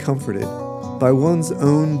being comforted by one's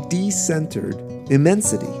own de-centered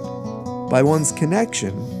immensity, by one's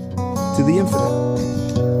connection to the infinite.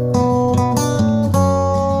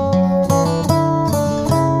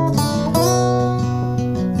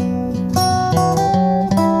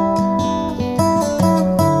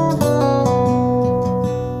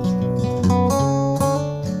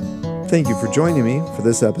 Thank you for joining me for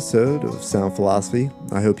this episode of Sound Philosophy.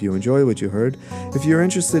 I hope you enjoy what you heard. If you're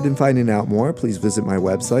interested in finding out more, please visit my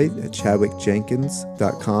website at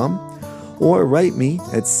chadwickjenkins.com or write me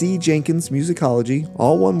at cjenkinsmusicology,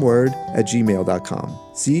 all one word, at gmail.com.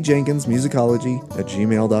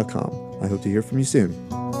 cjenkinsmusicology@gmail.com. I hope to hear from you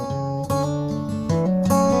soon.